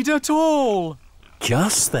deed at all.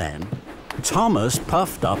 Just then, Thomas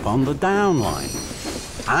puffed up on the downline.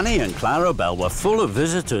 Annie and Clarabel were full of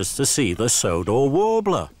visitors to see the Sodor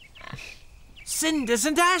Warbler. Cinders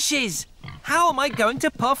and ashes! How am I going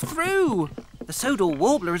to puff through? The Sodor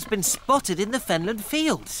Warbler has been spotted in the Fenland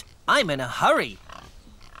fields. I'm in a hurry.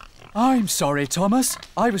 I'm sorry, Thomas.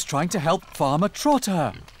 I was trying to help Farmer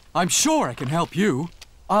Trotter. I'm sure I can help you.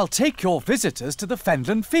 I'll take your visitors to the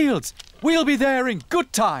Fenland fields. We'll be there in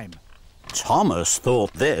good time. Thomas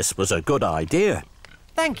thought this was a good idea.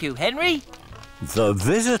 Thank you, Henry. The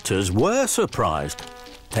visitors were surprised.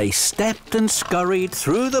 They stepped and scurried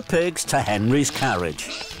through the pigs to Henry's carriage.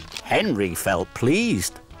 Henry felt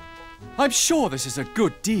pleased. I'm sure this is a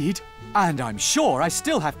good deed, and I'm sure I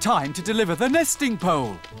still have time to deliver the nesting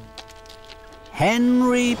pole.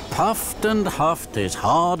 Henry puffed and huffed his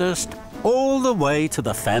hardest all the way to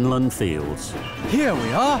the Fenland fields. Here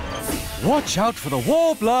we are. Watch out for the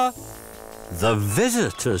warbler. The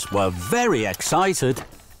visitors were very excited.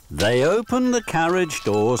 They opened the carriage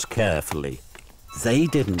doors carefully. They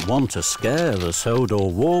didn't want to scare the Sodor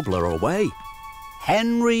Warbler away.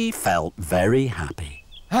 Henry felt very happy.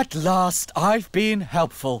 At last, I've been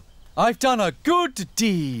helpful. I've done a good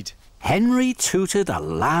deed. Henry tooted a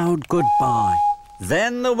loud goodbye.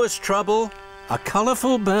 Then there was trouble. A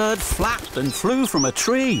colourful bird flapped and flew from a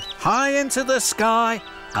tree, high into the sky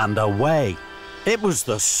and away. It was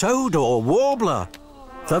the Sodor Warbler.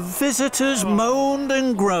 The visitors moaned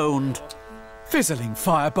and groaned. Fizzling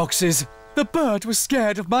fireboxes. The bird was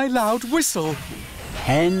scared of my loud whistle.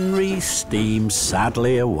 Henry steamed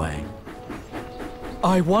sadly away.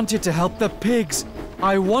 I wanted to help the pigs.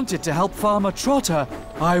 I wanted to help Farmer Trotter.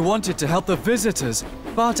 I wanted to help the visitors.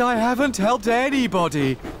 But I haven't helped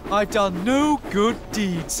anybody. I've done no good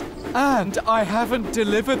deeds. And I haven't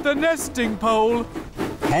delivered the nesting pole.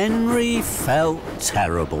 Henry felt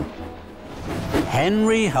terrible.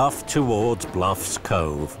 Henry huffed towards Bluff's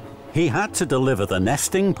Cove. He had to deliver the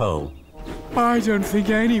nesting pole. I don't think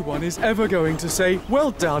anyone is ever going to say,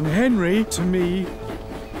 "Well done, Henry," to me.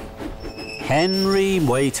 Henry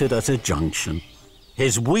waited at a junction.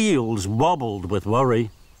 His wheels wobbled with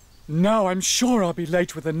worry. Now I'm sure I'll be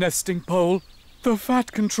late with the nesting pole. The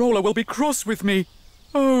Fat Controller will be cross with me.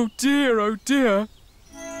 Oh dear, oh dear.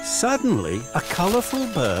 Suddenly, a colourful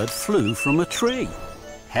bird flew from a tree.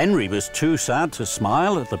 Henry was too sad to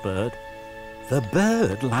smile at the bird. The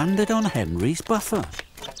bird landed on Henry's buffer.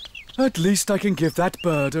 At least I can give that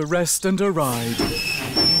bird a rest and a ride.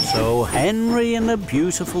 So Henry and the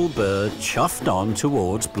beautiful bird chuffed on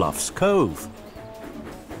towards Bluff's Cove.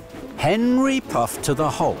 Henry puffed to the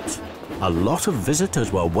halt. A lot of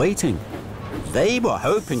visitors were waiting. They were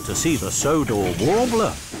hoping to see the Sodor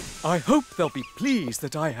warbler. I hope they'll be pleased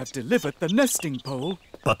that I have delivered the nesting pole.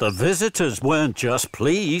 But the visitors weren't just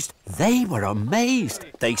pleased, they were amazed.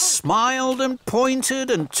 They smiled and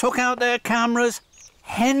pointed and took out their cameras.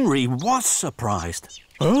 Henry was surprised.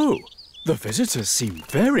 Oh, the visitors seem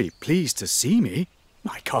very pleased to see me.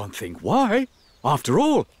 I can't think why. After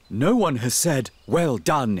all, no one has said, "Well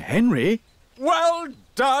done, Henry." Well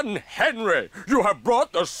done, Henry! You have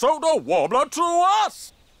brought the Sodor warbler to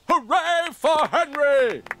us! Hooray for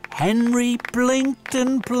Henry! Henry blinked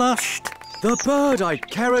and blushed. The bird I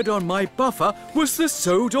carried on my buffer was the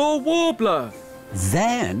Sodor warbler.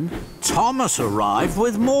 Then Thomas arrived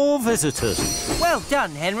with more visitors. Well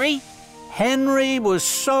done, Henry. Henry was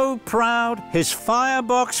so proud, his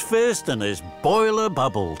firebox fizzed and his boiler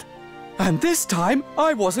bubbled. And this time,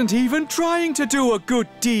 I wasn't even trying to do a good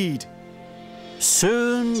deed.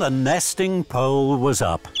 Soon the nesting pole was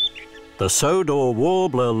up. The Sodor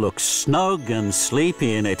warbler looked snug and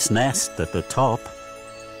sleepy in its nest at the top.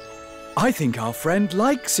 I think our friend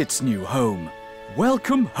likes its new home.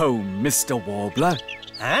 Welcome home, Mr. Warbler.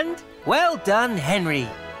 And well done, Henry.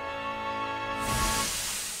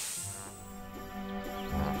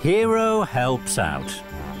 Hiro Helps Out.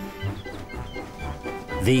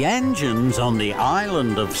 The engines on the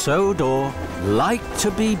island of Sodor like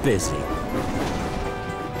to be busy.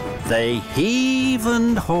 They heave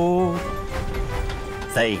and haul.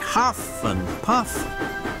 They huff and puff.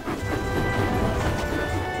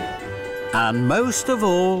 And most of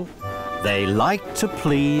all, they like to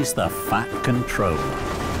please the Fat Controller.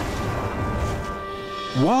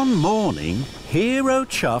 One morning, Hiro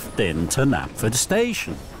chuffed into Knapford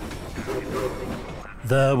Station.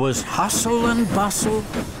 There was hustle and bustle,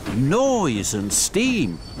 noise and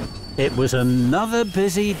steam. It was another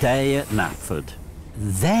busy day at Knapford.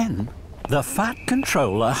 Then, the Fat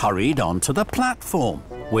Controller hurried onto the platform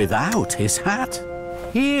without his hat.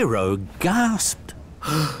 Hiro gasped.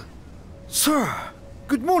 Sir,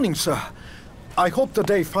 good morning, sir. I hope the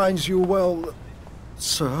day finds you well,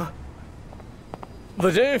 sir.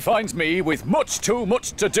 The day finds me with much too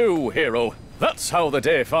much to do, Hiro. That's how the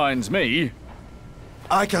day finds me.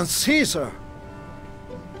 I can see, sir.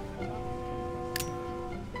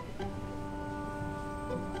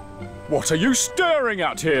 What are you staring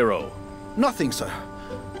at, Hiro? Nothing, sir.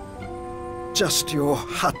 Just your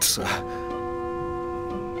hat, sir.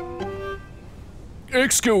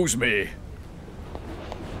 Excuse me.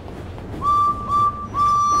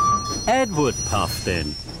 Edward puffed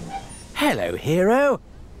in. Hello, Hiro.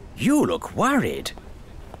 You look worried.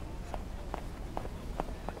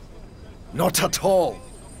 Not at all.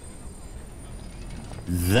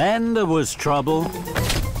 Then there was trouble.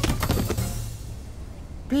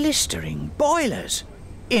 Blistering boilers.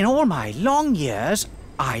 In all my long years,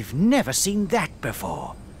 I've never seen that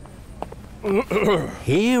before.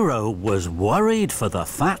 Hiro was worried for the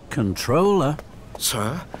Fat Controller.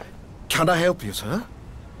 Sir, can I help you, sir?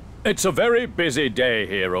 It's a very busy day,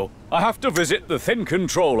 Hiro. I have to visit the Thin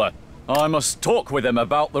Controller. I must talk with him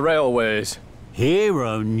about the railways.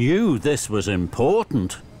 Hiro knew this was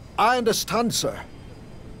important. I understand, sir.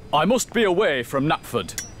 I must be away from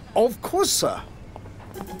Knapford. Of course, sir.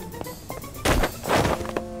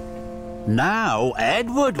 Now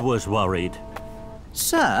Edward was worried.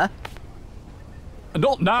 Sir?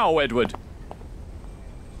 Not now, Edward.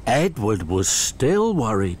 Edward was still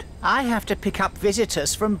worried. I have to pick up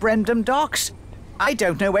visitors from Brendam Docks. I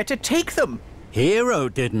don't know where to take them. Hiro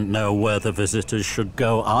didn't know where the visitors should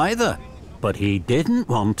go either, but he didn't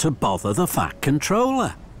want to bother the Fat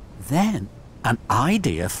Controller. Then an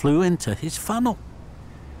idea flew into his funnel.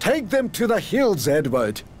 Take them to the hills,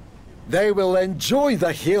 Edward. They will enjoy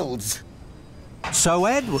the hills. So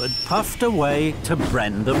Edward puffed away to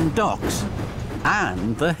Brendam Docks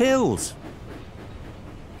and the hills.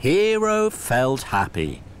 Hiro felt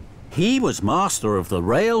happy. He was master of the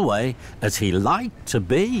railway as he liked to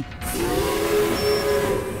be.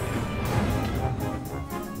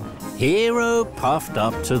 Hiro puffed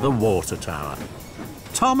up to the water tower.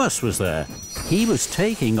 Thomas was there. He was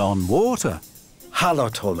taking on water. Hello,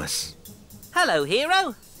 Thomas. Hello,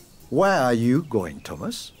 Hiro. Where are you going,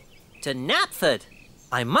 Thomas? To Knapford.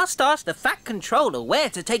 I must ask the Fat Controller where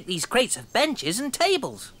to take these crates of benches and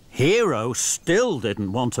tables. Hiro still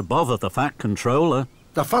didn't want to bother the Fat Controller.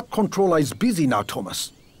 The Fat Controller is busy now,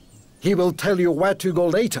 Thomas. He will tell you where to go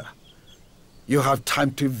later. You have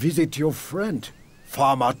time to visit your friend,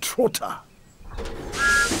 Farmer Trotter.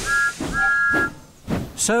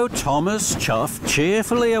 So Thomas chuffed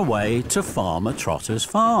cheerfully away to Farmer Trotter's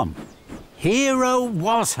farm. Hiro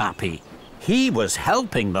was happy. He was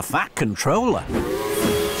helping the Fat Controller.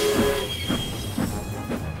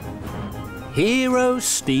 Hiro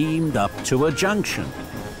steamed up to a junction.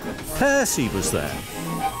 Percy was there.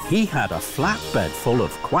 He had a flatbed full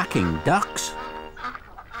of quacking ducks.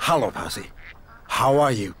 Hello, Percy. How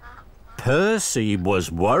are you? Percy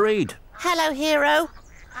was worried. Hello, Hiro.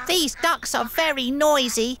 These ducks are very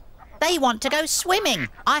noisy. They want to go swimming.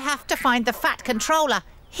 I have to find the Fat Controller.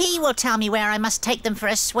 He will tell me where I must take them for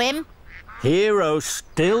a swim. Hiro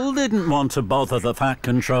still didn't want to bother the Fat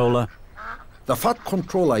Controller. The Fat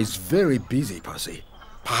Controller is very busy, Percy.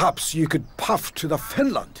 Perhaps you could puff to the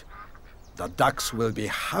Finland. The ducks will be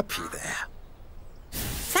happy there.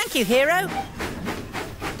 Thank you, Hiro.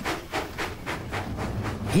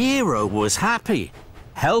 Hiro was happy.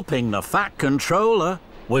 Helping the Fat Controller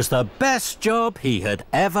was the best job he had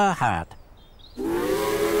ever had.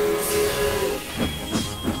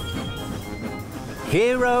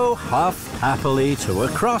 Hiro huffed happily to a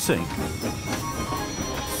crossing.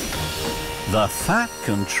 The Fat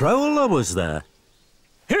Controller was there.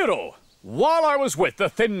 Hiro, while I was with the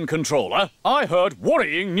Thin Controller, I heard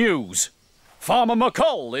worrying news. Farmer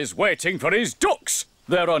McColl is waiting for his ducks.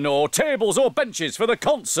 There are no tables or benches for the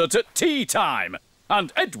concert at tea time.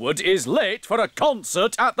 And Edward is late for a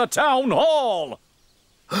concert at the town hall.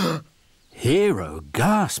 Hiro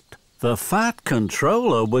gasped. The Fat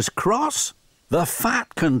Controller was cross. The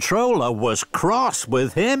Fat Controller was cross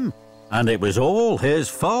with him. And it was all his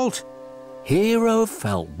fault. Hiro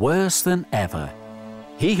felt worse than ever.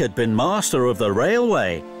 He had been master of the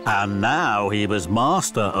railway, and now he was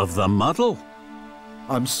master of the muddle.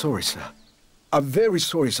 I'm sorry, sir. I'm very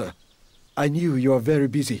sorry, sir. I knew you were very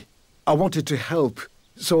busy. I wanted to help,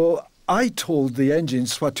 so I told the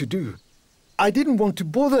engines what to do. I didn't want to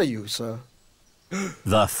bother you, sir.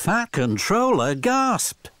 The Fat Controller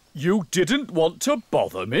gasped. You didn't want to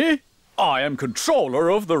bother me? I am controller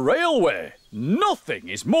of the railway. Nothing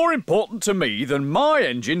is more important to me than my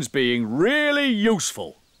engines being really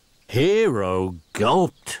useful. Hiro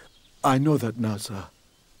gulped. I know that now, sir.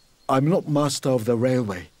 I'm not master of the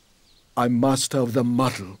railway. I'm master of the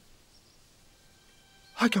muddle.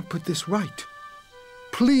 I can put this right.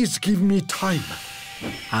 Please give me time.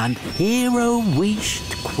 And Hiro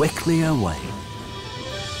wheeshed quickly away.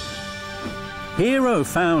 Hiro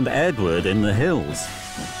found Edward in the hills.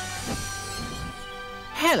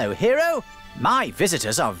 Hello, Hiro. My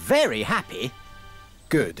visitors are very happy.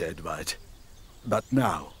 Good, Edward. But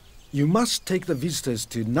now, you must take the visitors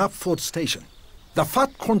to Knapford Station. The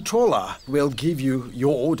Fat Controller will give you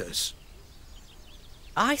your orders.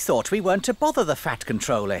 I thought we weren't to bother the Fat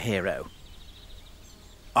Controller, Hiro.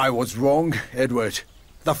 I was wrong, Edward.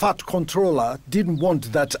 The Fat Controller didn't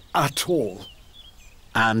want that at all.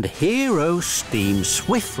 And Hiro steamed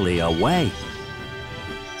swiftly away.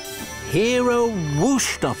 Hiro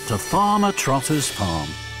whooshed up to Farmer Trotter's farm.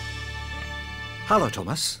 Hello,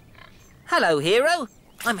 Thomas. Hello, Hiro.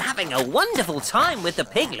 I'm having a wonderful time with the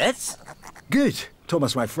piglets. Good,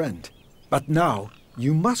 Thomas, my friend. But now,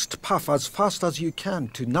 you must puff as fast as you can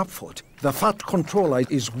to Knapford. The Fat Controller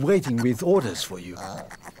is waiting with orders for you.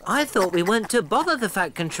 I thought we weren't to bother the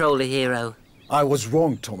Fat Controller, Hiro. I was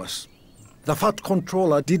wrong, Thomas. The Fat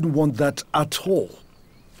Controller didn't want that at all.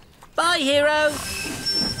 Bye, Hiro.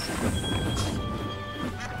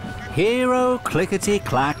 Hiro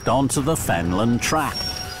clickety-clacked onto the Fenland track.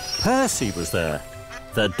 Percy was there.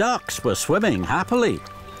 The ducks were swimming happily.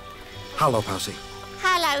 Hello, Percy.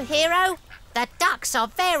 Hello, Hiro. The ducks are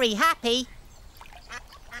very happy.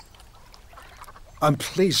 I'm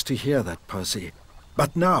pleased to hear that, Percy.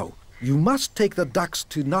 But now, you must take the ducks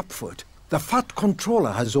to Knapford. The Fat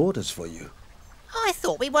Controller has orders for you. I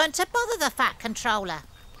thought we weren't to bother the Fat Controller.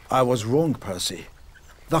 I was wrong, Percy.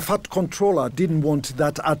 The Fat Controller didn't want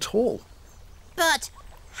that at all. But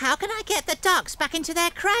how can I get the ducks back into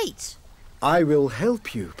their crates? I will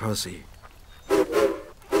help you, Percy.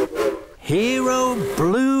 Hiro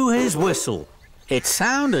blew his whistle. It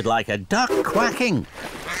sounded like a duck quacking.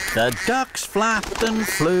 The ducks flapped and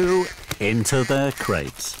flew into their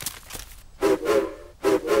crates.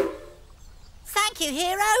 Thank you,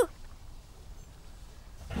 Hiro.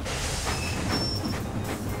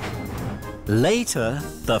 Later,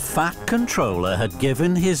 the Fat Controller had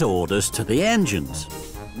given his orders to the engines.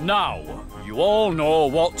 Now, you all know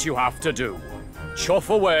what you have to do. Chuff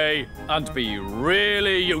away and be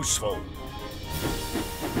really useful.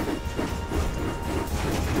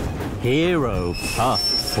 Hiro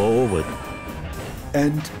puffed forward.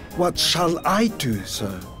 And what shall I do,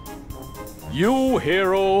 sir? You,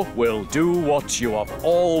 Hiro, will do what you have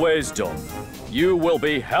always done. You will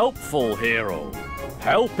be helpful, Hiro.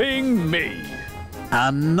 Helping me.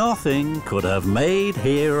 And nothing could have made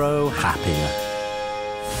Hiro happier.